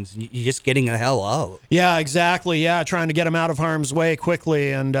planes. You're just getting the hell out. Yeah, exactly. Yeah, trying to get them out of harm's way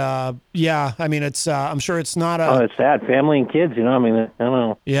quickly. And, it's, I'm sure it's not a... Oh, it's sad. Family and kids, I don't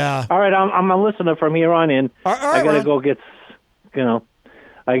know. Yeah. All right, I'm a listener from here on in. All right, I got to go get,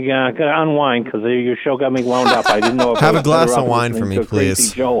 I got to unwind because your show got me wound up. I didn't know if Have I a was glass better of off wine for listening me, to Crazy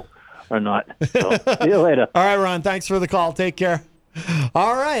please. Joe or not. So, see you later. All right, Ron, thanks for the call. Take care.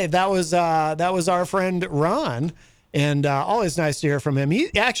 All right, that was our friend Ron. And always nice to hear from him.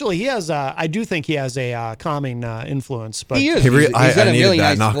 I do think he has a calming influence. But he is. I needed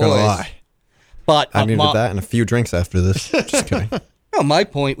that, not going to lie. But I needed that and a few drinks after this. Just kidding. No, my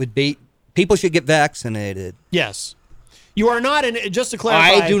point would be people should get vaccinated. Yes. You are not just to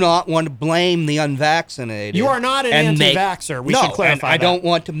clarify. I do not want to blame the unvaccinated. You are not an anti-vaxxer. We should clarify I don't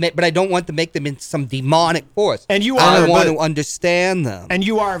want to make them into some demonic force. And you I want to understand them. And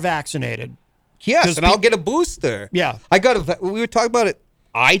you are vaccinated. Yes, and I'll get a booster. Yeah. We were talking about it.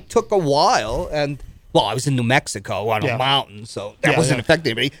 I took a while, I was in New Mexico on a mountain, so that wasn't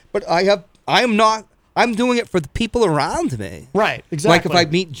affecting me. But I'm doing it for the people around me. Right, exactly. Like if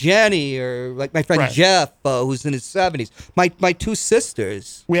I meet Jenny or like my friend Jeff, who's in his 70s. My two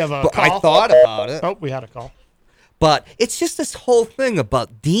sisters. We have a call. I thought about it. Oh, we had a call. But it's just this whole thing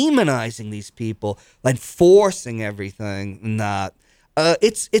about demonizing these people and forcing everything and that. Some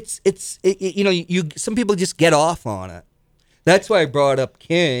people just get off on it. That's why I brought up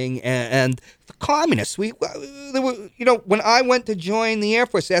King and the communists. There were, when I went to join the Air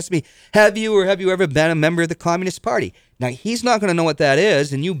Force, they asked me, have you ever been a member of the Communist Party? Now, he's not going to know what that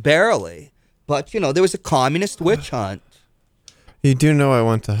is, and you barely. But, there was a communist witch hunt. You do know I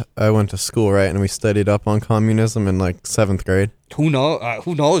went to school, right? And we studied up on communism in like 7th grade. Who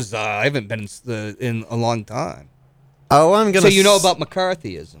knows? I haven't been in a long time. All I'm gonna So you know about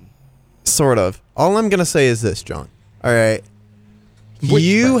McCarthyism? Sort of. All I'm gonna say is this, John. All right.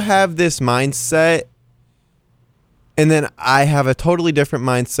 You have this mindset, and then I have a totally different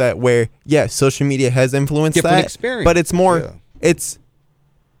mindset where, social media has influenced Different that. experience. But it's more, it's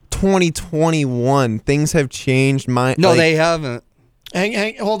 2021. Things have changed. No, they haven't.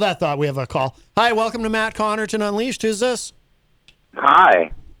 Hold that thought. We have a call. Hi, welcome to Matt Connarton Unleashed. Who's this?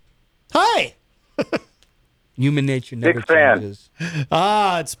 Hi. Hi. Human nature never Big fan. changes.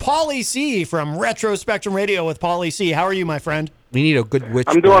 It's Paulie C from Retro Spectrum Radio with Paulie C. How are you, my friend? We need a good witch.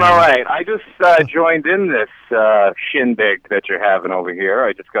 I'm doing all right. I just joined in this shindig that you're having over here.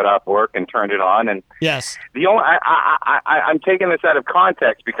 I just got off work and turned it on, and yes, the only I'm taking this out of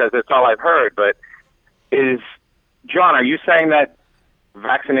context because that's all I've heard. But John, are you saying that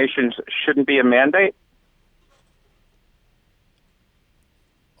vaccinations shouldn't be a mandate?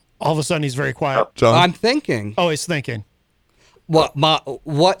 All of a sudden, he's very quiet. John? I'm thinking. Oh, he's thinking.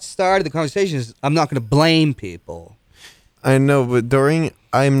 What started the conversation is I'm not going to blame people. I know, but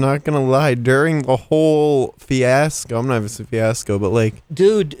I'm not going to lie, during the whole fiasco, I'm not even a fiasco, but like...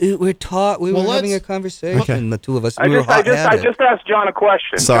 Dude, we were having a conversation, the two of us. I just asked John a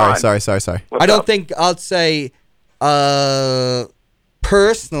question. Sorry. I don't think I'll say,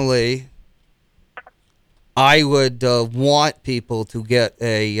 personally, I would want people to get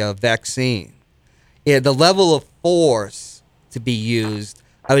a vaccine. The level of force to be used,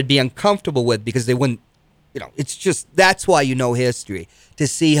 I would be uncomfortable with because they wouldn't, it's just, that's why history, to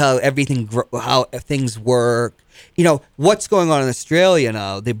see how how things work. What's going on in Australia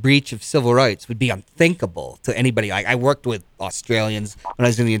now, the breach of civil rights would be unthinkable to anybody. I worked with Australians when I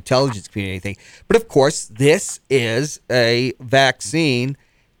was in the intelligence community. But of course, this is a vaccine.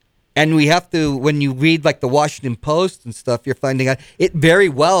 And we have to, when you read like the Washington Post and stuff, you're finding out it very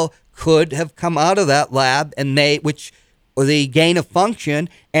well could have come out of that lab and or the gain of function,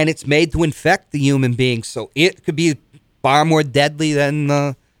 and it's made to infect the human being. So it could be far more deadly than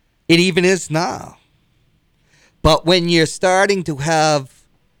it even is now. But when you're starting to have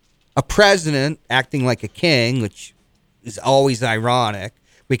a president acting like a king, which is always ironic,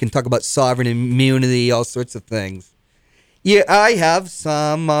 we can talk about sovereign immunity, all sorts of things. Yeah, I have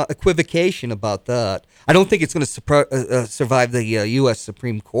some equivocation about that. I don't think it's going to survive the U.S.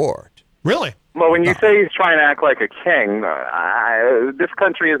 Supreme Court. Really? Well, when you say he's trying to act like a king, this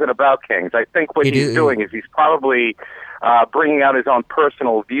country isn't about kings. I think what he's doing is he's probably bringing out his own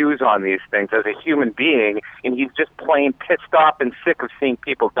personal views on these things as a human being, and he's just plain pissed off and sick of seeing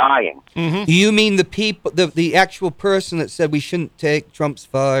people dying. Mm-hmm. You mean the actual person that said we shouldn't take Trump's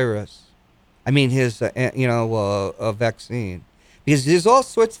virus? I mean his, vaccine. Because there's all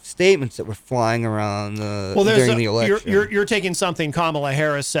sorts of statements that were flying around during the election. You're taking something Kamala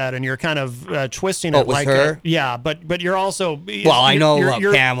Harris said, and you're kind of twisting it. It was like her? But you're also... Well, I know about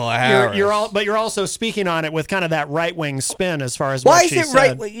Kamala Harris. But you're also speaking on it with kind of that right-wing spin as far as Why what she said. Why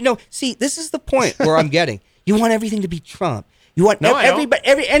is it right? See, this is the point where I'm getting. You want everything to be Trump. You want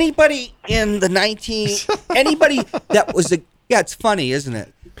anybody in the anybody that was it's funny, isn't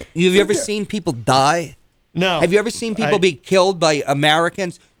it? Have you ever seen people die? No. Have you ever seen people be killed by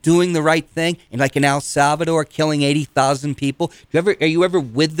Americans doing the right thing? And like in El Salvador, killing 80,000 people? Are you ever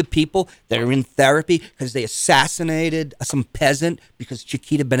with the people that are in therapy because they assassinated some peasant because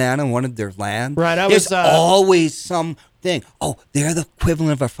Chiquita Banana wanted their land? Right. There's always something. Oh, they're the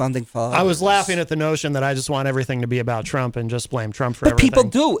equivalent of our founding fathers. I was laughing at the notion that I just want everything to be about Trump and just blame Trump for everything. But people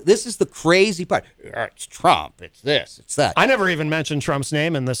do. This is the crazy part. It's Trump. It's this. It's that. I never even mentioned Trump's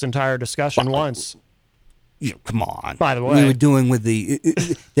name in this entire discussion once. Come on. By the way, we were doing with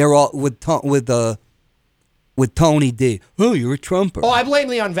they're all with Tony D. Oh, you're a Trumper. Oh, I blame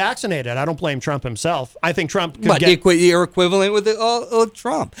the unvaccinated. I don't blame Trump himself. I think Trump could you're equivalent with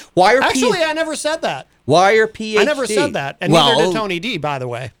Trump. Why are I never said that. Why are PhD? I never said that, and neither did Tony D. By the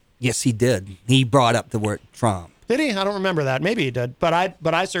way. Yes, he did. He brought up the word Trump. Did he? I don't remember that. Maybe he did, but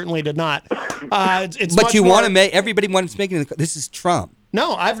I certainly did not. But you want to make everybody wants to make it. This is Trump.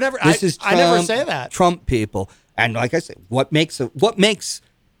 No, I've never. This is Trump, I never say that. Trump people, and like I said, what makes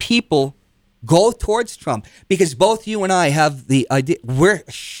people Go towards Trump, because both you and I have the idea. We're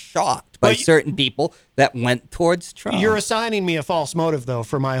shocked by certain people that went towards Trump. You're assigning me a false motive, though,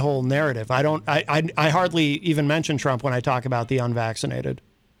 for my whole narrative. I hardly even mention Trump when I talk about the unvaccinated.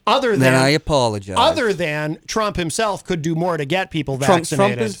 Then I apologize. Other than Trump himself could do more to get people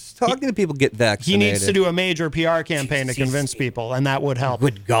vaccinated. Trump is talking to people get vaccinated. He needs to do a major PR campaign to convince people, and that would help.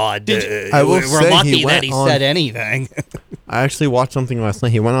 Good God. I will we're say lucky that he said anything. I actually watched something last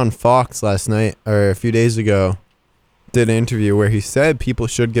night. He went on Fox last night, or a few days ago, did an interview where he said people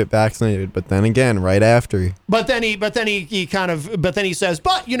should get vaccinated, but then again, right after. But then he says,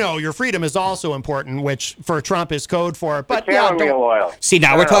 but your freedom is also important, which for Trump is code for it. But oil. See,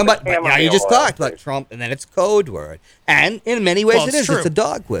 now we're talking about. Now you just talked about Trump, and then it's code word, and in many ways it is. True. It's a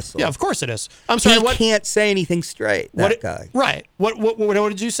dog whistle. Yeah, of course it is. I'm sorry. He can't say anything straight. That guy. Right. What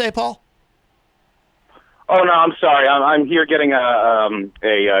did you say, Paul? Oh no, I'm sorry. I'm here getting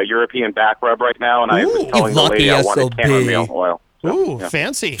a European back rub right now, and I was telling the lady I wanted chamomile oil. Ooh,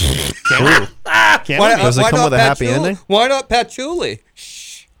 fancy. Does it come with a happy ending? Why not patchouli?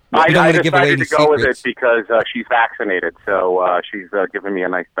 I decided to go with it because she's vaccinated, so she's giving me a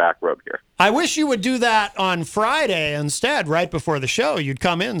nice back rub here. I wish you would do that on Friday instead, right before the show. You'd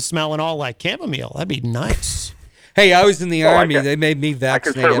come in smelling all like chamomile. That'd be nice. Hey, I was in the Army. They made me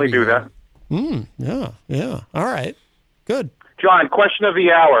vaccinate. I can certainly do that. Yeah. All right. Good. John, question of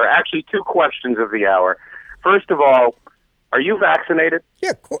the hour. Actually, 2 questions of the hour. First of all, are you vaccinated? Yeah,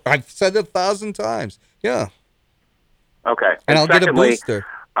 of course. I've said it 1,000 times. Yeah. Okay. And I'll secondly, get a booster.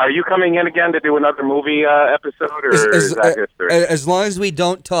 Are you coming in again to do another movie episode, or is that history? As long as we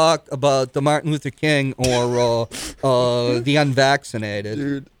don't talk about the Martin Luther King or the unvaccinated.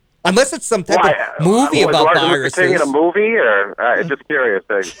 Dude. Unless it's some type of movie about Martin viruses. Luther King in a movie, or just curious.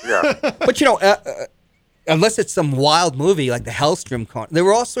 Yeah. But unless it's some wild movie like the Hellstrom there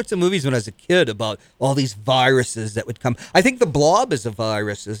were all sorts of movies when I was a kid about all these viruses that would come. I think the Blob is a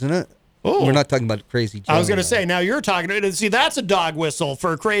virus, isn't it? Oh. We're not talking about Crazy Joe. I was going to say, now you're talking. See, that's a dog whistle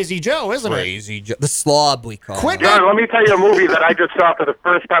for Crazy Joe, isn't it? Crazy Joe. The slob, we call it. John, let me tell you a movie that I just saw for the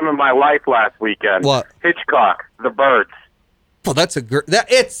first time in my life last weekend. What? Hitchcock, The Birds. Well, that's a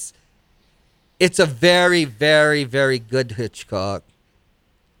it's a very, very, very good Hitchcock.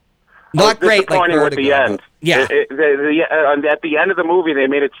 Not great like Vertigo. With the end. Yeah. At the end of the movie, they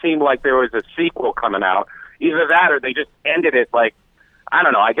made it seem like there was a sequel coming out. Either that or they just ended it like, I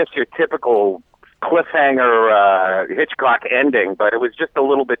don't know, I guess your typical cliffhanger Hitchcock ending, but it was just a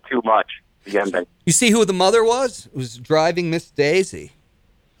little bit too much, the ending. You see who the mother was? It was Driving Miss Daisy,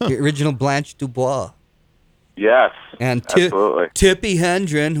 the original Blanche Dubois. Yes, and absolutely. Tippi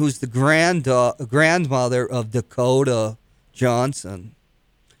Hedren, who's the grandmother of Dakota Johnson.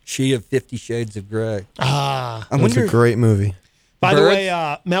 She of 50 Shades of Grey. It's a great movie. By the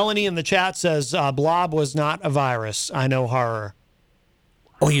way, Melanie in the chat says Blob was not a virus. I know horror.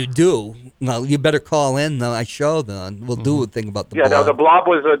 Oh, you do? Well, you better call in the show then. We'll do a thing about the blob. Yeah, no, the blob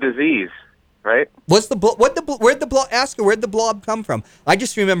was a disease, right? Where'd the blob? Ask her, where'd the blob come from? I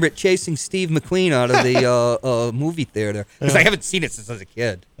just remember it chasing Steve McQueen out of the movie theater because I haven't seen it since I was a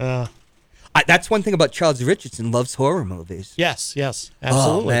kid. That's one thing about Charles Richardson. Loves horror movies. Yes,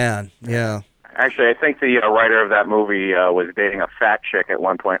 absolutely. Oh man, yeah. Actually, I think the writer of that movie was dating a fat chick at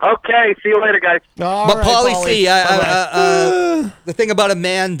one point. Okay, see you later, guys. All right, Paulie C, the thing about a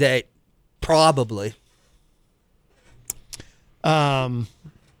mandate, probably.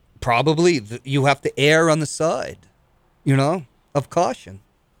 Probably you have to err on the side, of caution.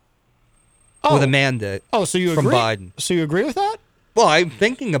 With a mandate. Oh, so you from agree? Biden. So you agree with that? Well, I'm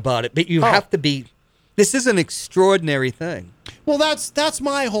thinking about it, but you have to be. This is an extraordinary thing. Well, that's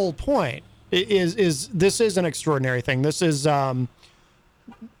my whole point. Is this is an extraordinary thing. This is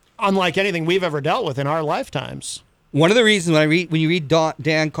unlike anything we've ever dealt with in our lifetimes. One of the reasons when you read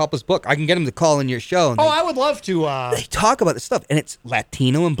Dan Koppel's book, I can get him to call in your show. And I would love to. They talk about this stuff, and it's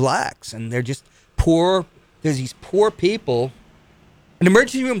Latino and blacks, and they're just poor. There's these poor people. An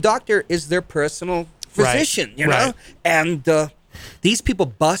emergency room doctor is their personal physician, you know, right. And these people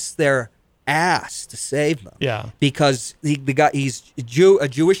bust their ass to save them. Yeah, because he's a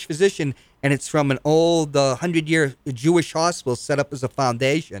Jewish physician. And it's from an old 100-year Jewish hospital set up as a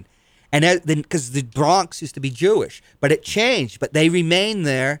foundation. And then because the Bronx used to be Jewish, but it changed. But they remain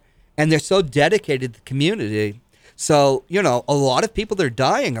there, and they're so dedicated to the community. So, a lot of people that are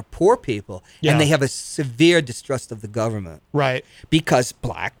dying are poor people. Yeah. And they have a severe distrust of the government. Right. Because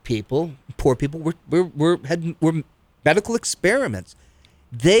black people, poor people, were medical experiments.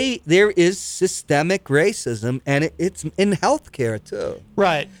 there is systemic racism, and it's in healthcare too.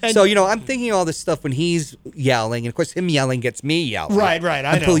 Right. And so I'm thinking all this stuff when he's yelling, and of course him yelling gets me yelling. Right.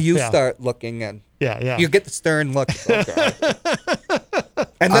 I until know. you start looking, and you get the stern look. Okay.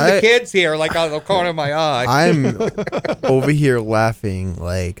 And then the kids here, like out of the corner of my eye. I'm over here laughing,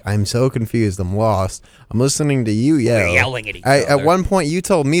 like I'm so confused. I'm lost. I'm listening to you yell. We're yelling at each other. At one point, you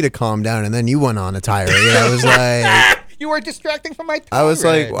told me to calm down, and then you went on a tirade. I was like, you were distracting from my tirade. I was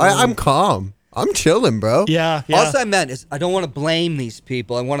like, I'm calm. I'm chilling, bro. Yeah. All I meant is I don't want to blame these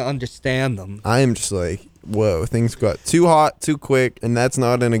people. I want to understand them. I am just like, whoa, things got too hot, too quick, and that's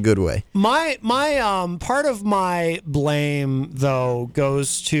not in a good way. My part of my blame though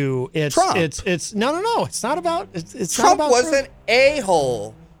goes to Trump. It's no. It's not about. It's Trump not about was Trump. an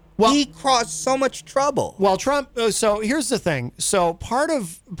a-hole. Well, he caused so much trouble. Well, Trump. So here's the thing. So part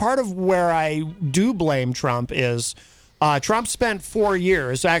of where I do blame Trump is Trump spent 4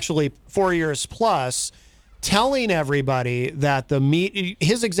 years, actually 4 years plus, telling everybody that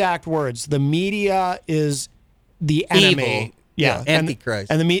his exact words, the media is the enemy. Evil. Yeah,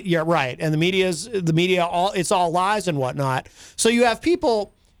 Antichrist. And the media, right. And the media, it's all lies and whatnot. So you have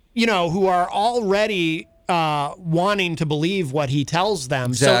people, who are already wanting to believe what he tells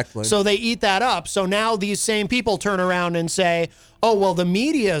them. Exactly. So they eat that up. So now these same people turn around and say, oh, well, the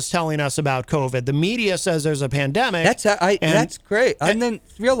media is telling us about COVID. The media says there's a pandemic. That's great. I didn't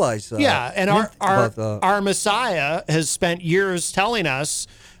realize that. Yeah, and our Messiah has spent years telling us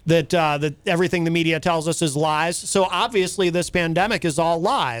that everything the media tells us is lies. So obviously this pandemic is all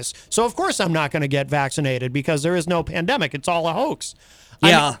lies. So of course I'm not going to get vaccinated because there is no pandemic. It's all a hoax.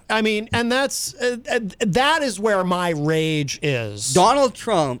 Yeah. I mean, and that is where my rage is. Donald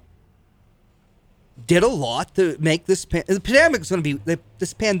Trump did a lot to make this pandemic is going to be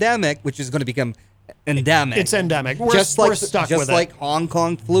this pandemic, which is going to become endemic. It's endemic. We're stuck with it. Just like Hong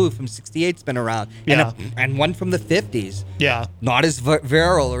Kong flu from '68's been around, and one from the '50s. Yeah, not as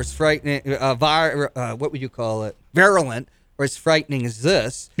virile or as frightening. What would you call it? Virulent or as frightening as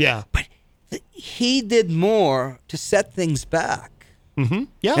this. Yeah, but he did more to set things back. Mm-hmm.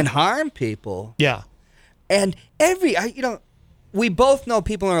 Yeah, and harm people. Yeah, and we both know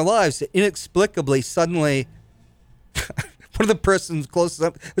people in our lives that inexplicably suddenly one of the persons closest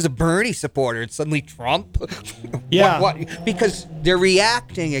up was a Bernie supporter and suddenly Trump. Yeah. What? Because they're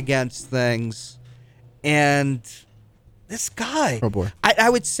reacting against things. And this guy, oh boy. I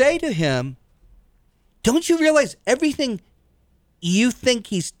would say to him, don't you realize everything you think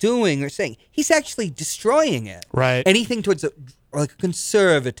he's doing or saying, he's actually destroying it. Right. Anything towards like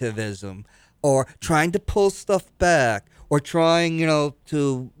conservatism or trying to pull stuff back or trying,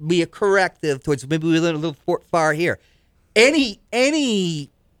 to be a corrective towards maybe we live a little far here. He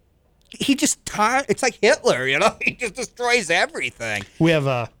just it's like Hitler, he just destroys everything. We have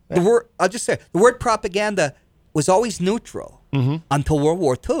the word. I'll just say the word propaganda was always neutral until World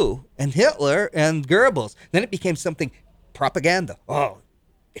War II and Hitler and Goebbels. Then it became something propaganda. Oh,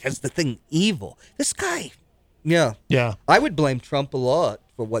 because the thing evil. This guy, yeah. I would blame Trump a lot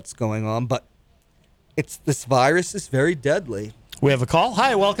for what's going on, but this virus is very deadly. We have a call.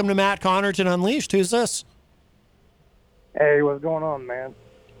 Hi, welcome to Matt Connarton Unleashed. Who's this? Hey, what's going on, man?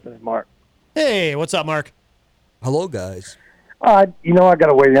 This is Mark. Hey, what's up, Mark? Hello, guys. I got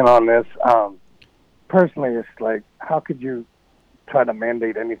to weigh in on this. Personally, it's like, how could you try to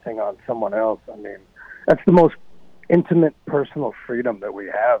mandate anything on someone else? I mean, that's the most intimate personal freedom that we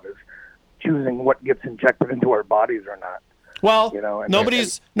have is choosing what gets injected into our bodies or not. Well,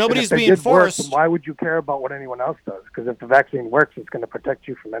 nobody's being forced. Why would you care about what anyone else does? Because if the vaccine works, it's going to protect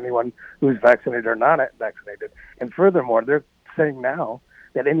you from anyone who's vaccinated or not vaccinated. And furthermore, they're saying now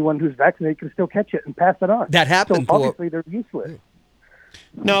that anyone who's vaccinated can still catch it and pass it on. That happened. So obviously, they're useless.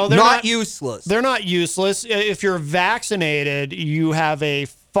 No, they're not useless. They're not useless. If you're vaccinated, you have a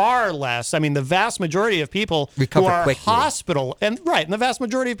far less. I mean, the vast majority of people recover who are quickly. and the vast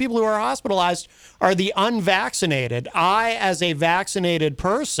majority of people who are hospitalized are the unvaccinated. I, as a vaccinated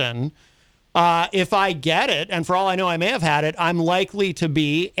person, if I get it, and for all I know, I may have had it, I'm likely to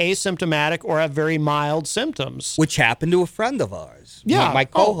be asymptomatic or have very mild symptoms. Which happened to a friend of ours. Yeah, my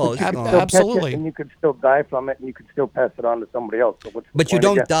co-host. Absolutely. And you could still die from it, and you could still pass it on to somebody else. So but you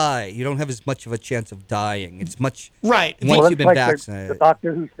don't die. You don't have as much of a chance of dying. It's much right once you've been vaccinated. The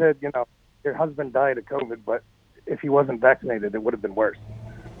doctor who said, your husband died of COVID, but if he wasn't vaccinated, it would have been worse.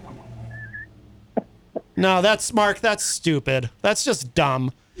 No, Mark. That's stupid. That's just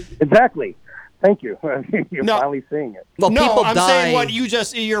dumb. Exactly. Thank you. You're finally seeing it. Well, no, I'm saying what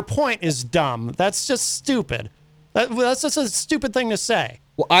your point is dumb. That's just stupid. That's just a stupid thing to say.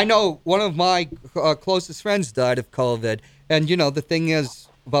 Well, I know one of my closest friends died of COVID, And, the thing is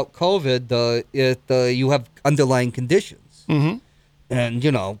about COVID, you have underlying conditions. Mm-hmm. And,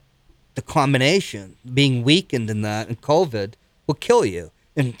 the combination, being weakened in that, and COVID will kill you.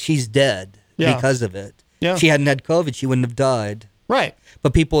 And she's dead because of it. Yeah. She hadn't had COVID, she wouldn't have died. Right.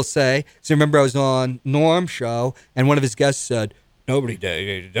 But people say, so remember I was on Norm's show, and one of his guests said, nobody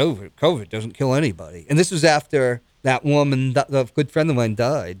died. COVID doesn't kill anybody. And this was after that woman, a good friend of mine,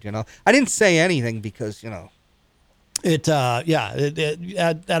 died, I didn't say anything because, At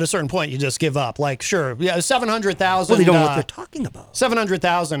a certain point, you just give up. Like, sure, 700,000. Well, they don't know what they're talking about.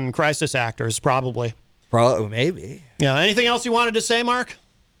 700,000 crisis actors, probably. Probably, maybe. Yeah. Anything else you wanted to say, Mark?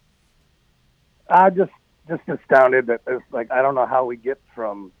 I just astounded that it's like, I don't know how we get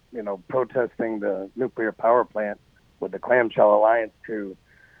from, protesting the nuclear power plant with the Clamshell Alliance to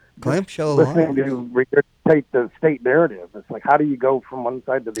listening to regurgitate the state narrative. It's like, how do you go from one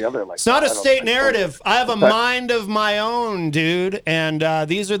side to the other? Like, it's not a state narrative. I have a mind of my own, dude, and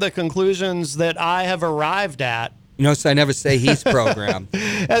these are the conclusions that I have arrived at. So I never say he's programmed.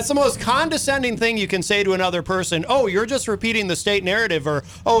 That's the most condescending thing you can say to another person. Oh, you're just repeating the state narrative, or,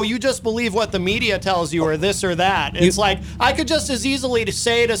 oh, you just believe what the media tells you, or this or that. It's like, I could just as easily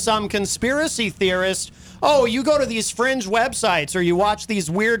say to some conspiracy theorist, oh, you go to these fringe websites, or you watch these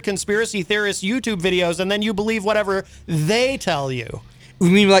weird conspiracy theorist YouTube videos, and then you believe whatever they tell you.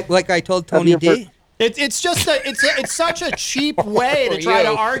 You mean like I told Tony D? It's just it's such a cheap way to try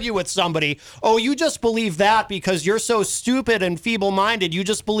to argue with somebody. Oh, you just believe that because you're so stupid and feeble-minded. You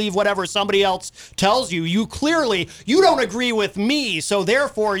just believe whatever somebody else tells you. You don't agree with me, so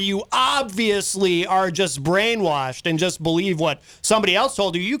therefore you obviously are just brainwashed and just believe what somebody else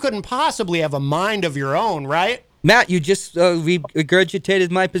told you. You couldn't possibly have a mind of your own, right? Matt, you just regurgitated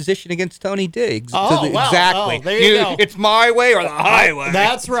my position against Tony Diggs. Oh, well, exactly. There you go. It's my way or the highway.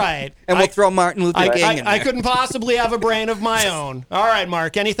 That's right. And we'll throw Martin Luther King in there. I couldn't possibly have a brain of my own. All right,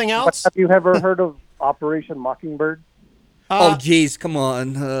 Mark, anything else? Have you ever heard of Operation Mockingbird? Oh, geez, come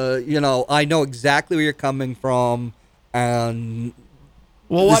on. I know exactly where you're coming from. And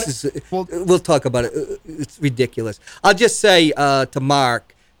we'll talk about it. It's ridiculous. I'll just say to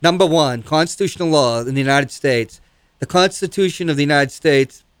Mark, number one, constitutional law in the United States. The Constitution of the United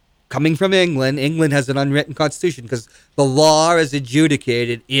States, coming from England, England has an unwritten constitution because the law as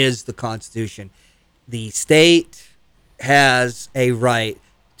adjudicated is the Constitution. The state has a right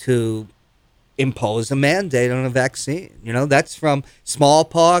to impose a mandate on a vaccine. That's from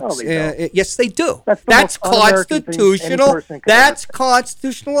smallpox. Yes, they do. That's constitutional. That's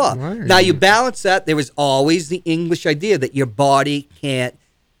constitutional law. Now, you balance that. There was always the English idea that your body can't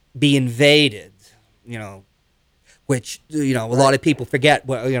be invaded, which, a lot of people forget,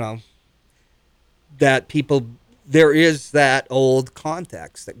 that there is that old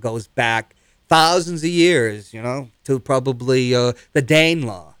context that goes back thousands of years, to probably the Dane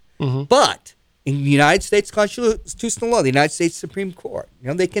law. Mm-hmm. But in the United States constitutional law, the United States Supreme Court,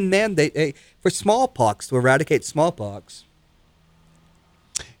 they can mandate for smallpox, to eradicate smallpox.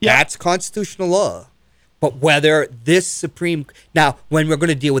 Yeah. That's constitutional law. But whether this now, when we're going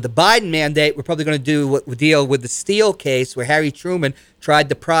to deal with the Biden mandate, we're probably going to deal with the steel case where Harry Truman tried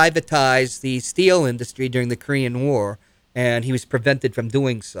to privatize the steel industry during the Korean War, and he was prevented from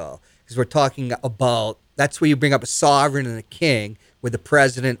doing so. Because we're talking about, that's where you bring up a sovereign and a king, where the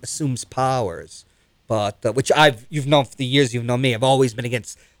president assumes powers. But which you've known for the years you've known me, I've always been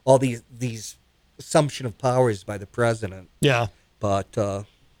against all these assumption of powers by the president. Yeah. But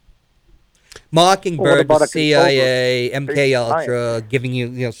Mockingbird, the CIA, MK Ultra, giving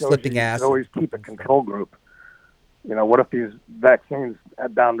you, slipping acid. Always keep a control group. What if these vaccines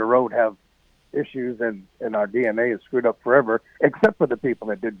down the road have issues and our DNA is screwed up forever, except for the people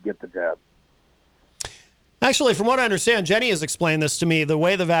that did get the jab? Actually, from what I understand, Jenny has explained this to me. The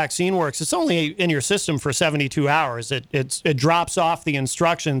way the vaccine works, it's only in your system for 72 hours. It drops off the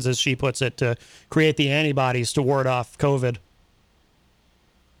instructions, as she puts it, to create the antibodies to ward off COVID.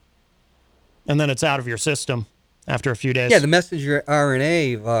 And then it's out of your system after a few days. Yeah, the messenger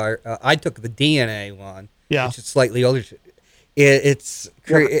RNA, I took the DNA one, which is slightly older. It's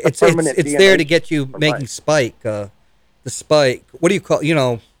there to get you making spike. The spike. What do you call?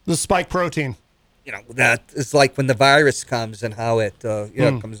 The spike protein. That is like when the virus comes and how it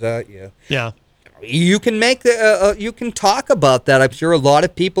comes at you. Yeah. You can make you can talk about that. I'm sure a lot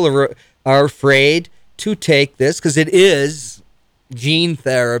of people are afraid to take this because it is gene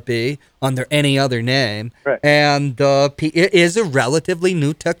therapy under any other name, right. And it is a relatively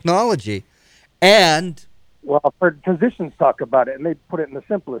new technology. And well, physicians talk about it, and they put it in the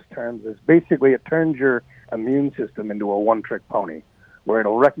simplest terms: is basically it turns your immune system into a one-trick pony, where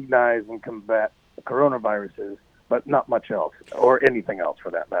it'll recognize and combat coronaviruses but not much else, or anything else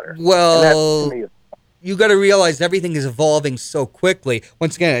for that matter. Well, and that, to me, is you got to realize everything is evolving so quickly.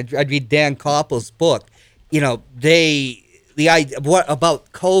 Once again, I'd read Dan Koppel's book. You know, what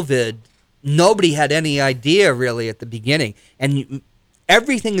about COVID? Nobody had any idea really at the beginning, and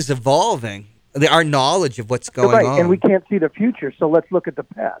everything is evolving. Our knowledge of what's going on, and we can't see the future. So let's look at the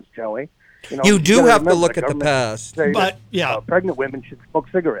past, shall we? You do have to look at the past, but pregnant women should smoke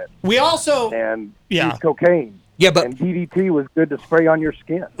cigarettes. We also use cocaine. Yeah, but and DDT was good to spray on your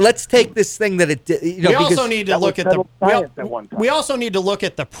skin. Let's take this thing that it. We also need to look at we also need to look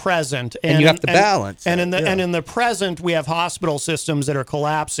at the present, and you have to balance. And in the present, we have hospital systems that are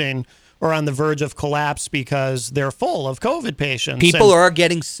collapsing or on the verge of collapse because they're full of COVID patients. People are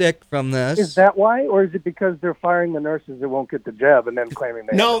getting sick from this. Is that why, or is it because they're firing the nurses that won't get the jab and then claiming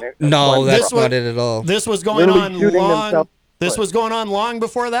they No, that's not it at all. This was going on long. This was going on long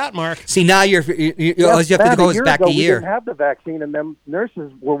before that, Mark. See, now all you have to go is back a year. We didn't have the vaccine, and them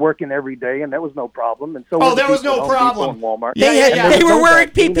nurses were working every day, and that was no problem. And so there was no problem. Walmart. They were wearing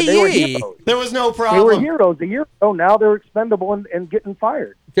PPE. There was no problem. They were heroes a year ago. Now they're expendable and getting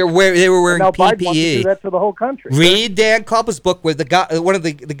fired. They were wearing and now PPE. Biden wants to do that to the whole country. Read Dan Koppel's book with the guy, one of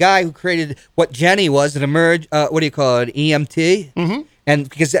the guy who created what Jenny was, an what do you call it, EMT? Mm-hmm. And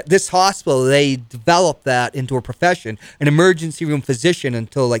because at this hospital, they developed that into a profession. An emergency room physician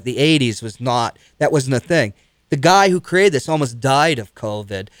until like the 80s wasn't a thing. The guy who created this almost died of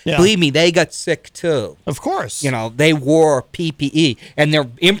COVID. Yeah. Believe me, they got sick too. Of course. You know, they wore PPE and they're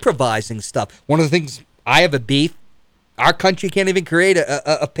improvising stuff. One of the things, I have a beef, our country can't even create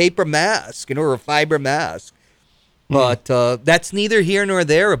a paper mask, or a fiber mask. But that's neither here nor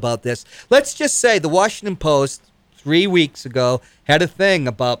there about this. Let's just say the Washington Post 3 weeks ago had a thing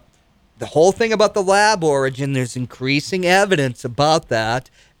about the whole thing about the lab origin. There's increasing evidence about that.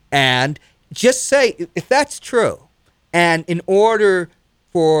 And just say, if that's true, and in order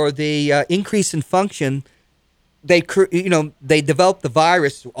for the increase in function, they develop the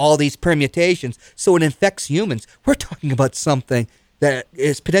virus, all these permutations, so it infects humans. We're talking about something that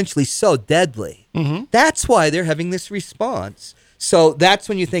is potentially so deadly. Mm-hmm. That's why they're having this response. So that's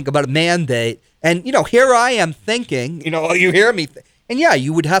when you think about a mandate. And, here I am thinking, you hear me. And yeah,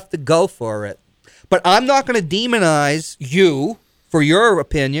 you would have to go for it. But I'm not going to demonize you for your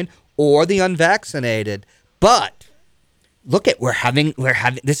opinion or the unvaccinated. But look at,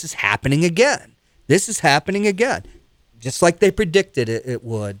 this is happening again. This is happening again. Just like they predicted it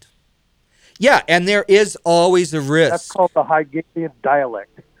would. Yeah, and there is always a risk. That's called the Hegelian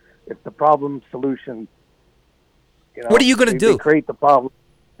dialect. It's the problem solution. What are you going to do? They create the problem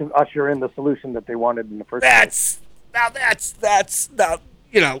to usher in the solution that they wanted in the first place.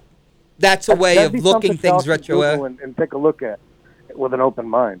 That's a way of looking things retroactive. And take a look at it with an open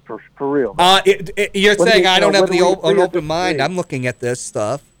mind, for real. You're saying I don't have an open mind. I'm looking at this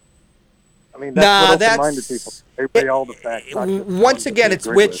stuff. I mean, that's what open-minded people. They pay all the facts. Once again, it's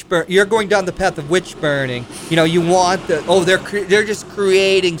witch burn. You're going down the path of witch burning. You want they're just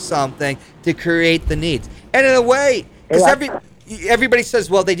creating something to create the needs. And in a way, because everybody says,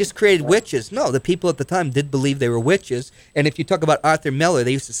 well, they just created witches. No, the people at the time did believe they were witches. And if you talk about Arthur Miller,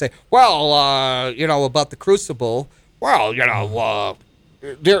 they used to say, well, about the Crucible, well,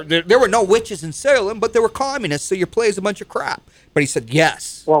 there were no witches in Salem, but there were communists, so your play is a bunch of crap. But he said,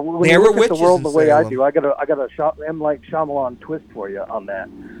 yes, well, when there you were look witches at the world in the way Salem. I do, I got a M. Night Shyamalan twist for you on that.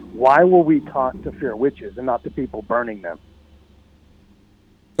 Why were we taught to fear witches and not the people burning them?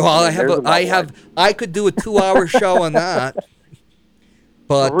 Well, I could do a 2-hour show on that.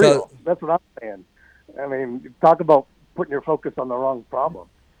 But for real, that's what I'm saying. I mean, talk about putting your focus on the wrong problem.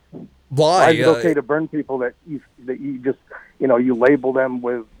 Why is it okay to burn people that you just you label them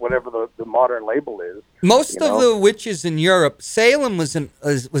with whatever the modern label is? Most of the witches in Europe, Salem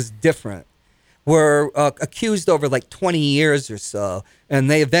was different. Were accused over like 20 years or so, and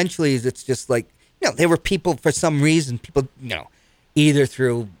they eventually, it's just like they were people for some reason. People either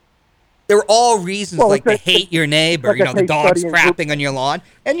through. There were all reasons to hate your neighbor. The dogs crapping on your lawn,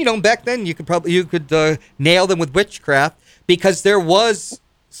 and back then you could nail them with witchcraft because there was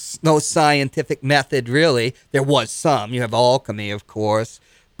no scientific method really. There was some. You have alchemy, of course,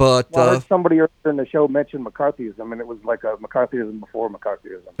 but I heard somebody earlier in the show mention McCarthyism, and it was like a McCarthyism before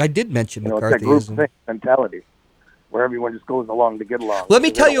McCarthyism. I did mention McCarthyism. It's that group mentality where everyone just goes along to get along. Let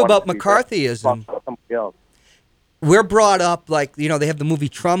me tell you about McCarthyism. Somebody else. We're brought up like, they have the movie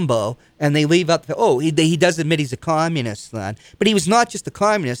Trumbo, and they leave out, he does admit he's a communist then. But he was not just a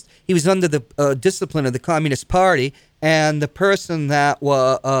communist. He was under the discipline of the Communist Party, and the person that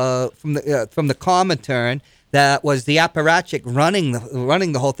was from the Comintern that was the apparatchik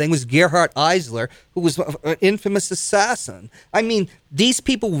running the whole thing was Gerhard Eisler, who was an infamous assassin. I mean, these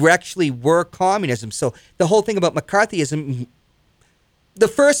people were communism. So the whole thing about McCarthyism, the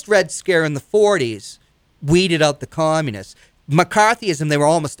first Red Scare in the 40s weeded out the communists. McCarthyism, they were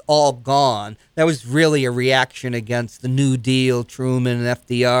almost all gone. That was really a reaction against the New Deal, Truman, and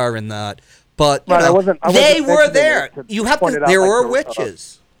FDR and that. But you know, they were there. You have to. There were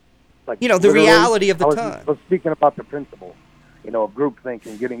witches. The reality of the time. I was speaking about the principle, of groupthink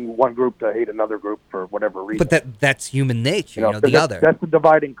and getting one group to hate another group for whatever reason. But that's human nature, the other. That's the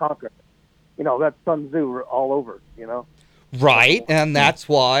divide and conquer. That's Sun Tzu all over, Right, and that's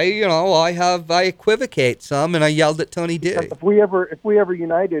why, I equivocate some, and I yelled at Tony D. If we ever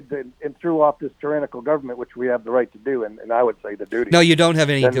united and threw off this tyrannical government, which we have the right to do, and I would say the duty. No, you don't have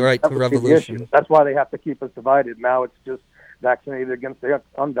any right to revolution. That's why they have to keep us divided. Now it's just vaccinated against the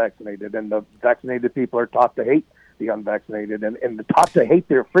unvaccinated, and the vaccinated people are taught to hate the unvaccinated and taught to hate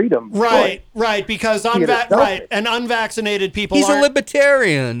their freedom. Right, because and unvaccinated people He's a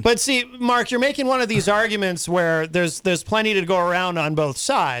libertarian. But see, Mark, you're making one of these arguments where there's plenty to go around on both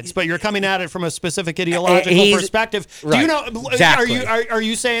sides, but you're coming at it from a specific ideological perspective. Right. Do you know exactly. are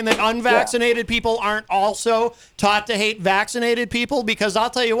you saying that unvaccinated people aren't also taught to hate vaccinated people? Because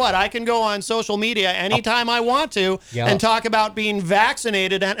I'll tell you what, I can go on social media anytime I want to and talk about being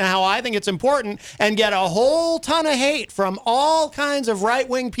vaccinated and how I think it's important and get a whole ton of hate from all kinds of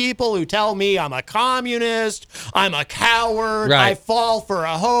right-wing people who tell me I'm a communist, I'm a coward, I fall for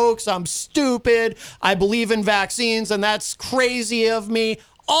a hoax, I'm stupid, I believe in vaccines, and that's crazy of me.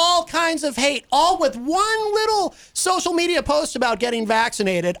 All kinds of hate, all with one little social media post about getting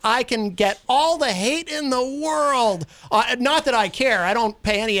vaccinated. I can get all the hate in the world. Not that I care. I don't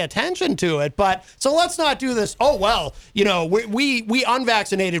pay any attention to it. But so let's not do this. Oh, well, we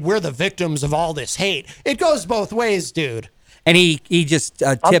unvaccinated, we're the victims of all this hate. It goes both ways, dude. And he just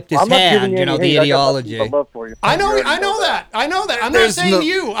tipped his hand, the ideology. I know that. I'm not saying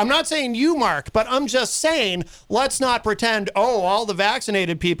you. I'm not saying you, Mark, but I'm just saying let's not pretend, all the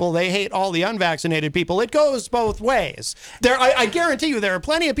vaccinated people, they hate all the unvaccinated people. It goes both ways. I guarantee you there are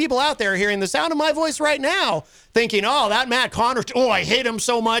plenty of people out there hearing the sound of my voice right now thinking, that Matt Connarton, I hate him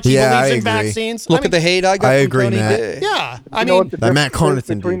so much. He believes in vaccines. Look at the hate I got from Tony D. Yeah. That Matt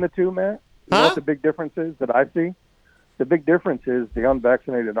Connarton between the two, Matt? You know what the big difference is that I see? The big difference is the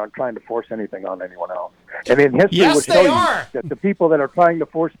unvaccinated aren't trying to force anything on anyone else. And in history, yes, they are. That the people that are trying to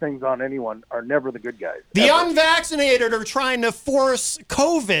force things on anyone are never the good guys. The unvaccinated are trying to force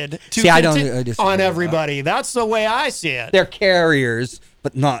COVID on everybody. That's the way I see it. They're carriers,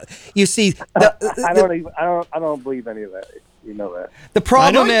 but not. You see, I don't believe any of that. You know that. The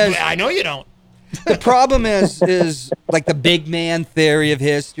problem is, I know you don't. The problem is like the big man theory of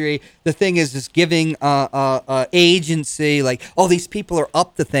history. The thing is giving agency, like, these people are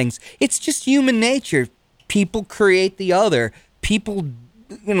up to things. It's just human nature. People create the other. People,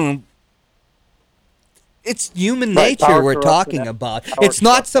 it's human nature we're talking about. It's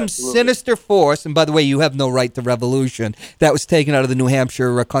not some sinister force. And by the way, you have no right to revolution. That was taken out of the New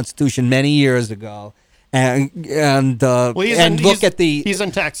Hampshire Constitution many years ago. And he's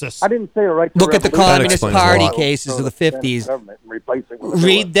in Texas. I didn't say right. Look at the Communist Party cases of the 50s.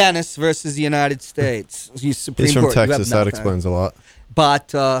 Read Dennis versus the United States. He's from Texas. That explains a lot.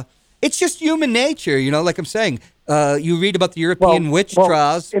 But it's just human nature, like I'm saying. You read about the European witch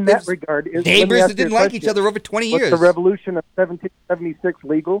trials. In that regard, neighbors that didn't like each other over 20 years. Was the revolution of 1776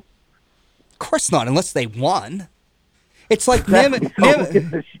 legal? Of course not, unless they won. It's like if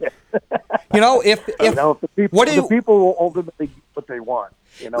the people will ultimately get what they want.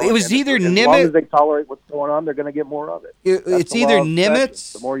 It was either Nimitz. As long as they tolerate what's going on, they're going to get more of it. It's either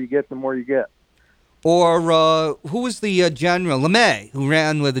Nimitz. The more you get, the more you get. Or who was the general LeMay who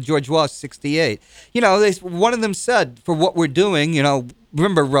ran with the George Wash 68? One of them said, for what we're doing,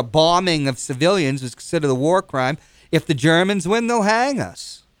 remember bombing of civilians was considered a war crime. If the Germans win, they'll hang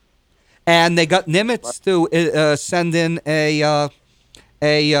us. And they got Nimitz to send in a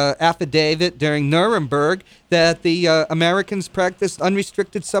affidavit during Nuremberg that the Americans practiced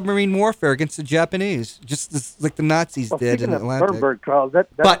unrestricted submarine warfare against the Japanese, just like the Nazis did in the Atlantic. Nuremberg trials,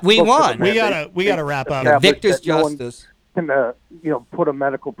 but we won. We gotta wrap up. Victor's justice. Can put a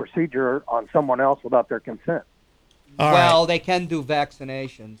medical procedure on someone else without their consent. They can do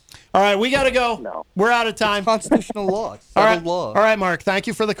vaccinations. All right, we got to go. No. We're out of time. It's constitutional law. It's settled law. All right, Mark. Thank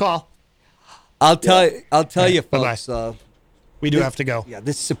you for the call. I'll tell you, folks. We do have to go. Yeah,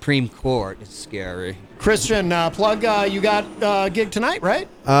 this Supreme Court is scary. Christian, plug. You got a gig tonight, right?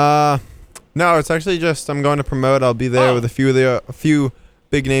 No, it's actually just I'm going to promote. I'll be there with a few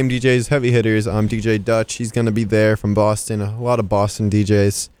big name DJs, heavy hitters. DJ Dutch, he's going to be there from Boston. A lot of Boston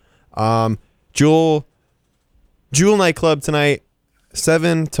DJs. Jewel nightclub tonight,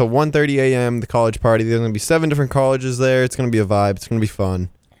 7 to 1:30 a.m. The college party. There's going to be 7 different colleges there. It's going to be a vibe. It's going to be fun.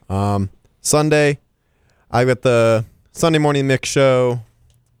 Sunday, I got the Sunday morning mix show,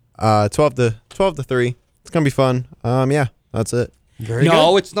 12 to 3. It's going to be fun. Yeah, that's it.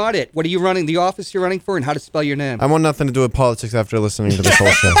 No, it's not it. What are you running? The office you're running for, and how to spell your name? I want nothing to do with politics after listening to this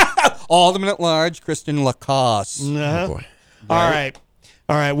whole show. Alderman at Large, Kristen Lacoste. Uh-huh. Oh boy. All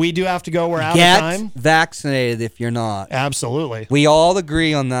right. We do have to go. We're out Get of time. vaccinated if you're not. Absolutely. We all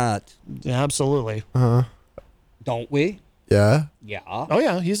agree on that. Absolutely. Don't we? Yeah. Yeah. Oh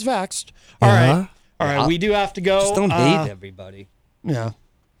yeah, he's vaxxed. All right. We do have to go. Just don't hate everybody. Yeah.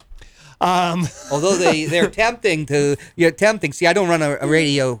 Although they're tempting. See, I don't run a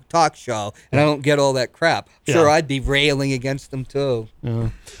radio talk show, and I don't get all that crap. Sure, I'd be railing against them too.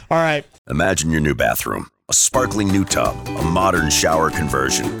 Yeah. All right. Imagine your new bathroom. A sparkling new tub, a modern shower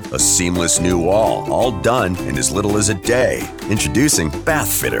conversion, a seamless new wall, all done in as little as a day. Introducing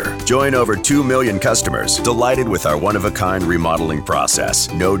Bath Fitter. Join over 2 million customers delighted with our one-of-a-kind remodeling process.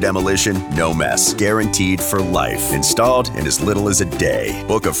 No demolition, no mess. Guaranteed for life. Installed in as little as a day.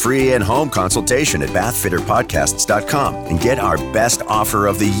 Book a free in-home consultation at bathfitterpodcasts.com and get our best offer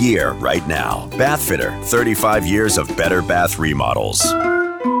of the year right now. Bath Fitter, 35 years of better bath remodels.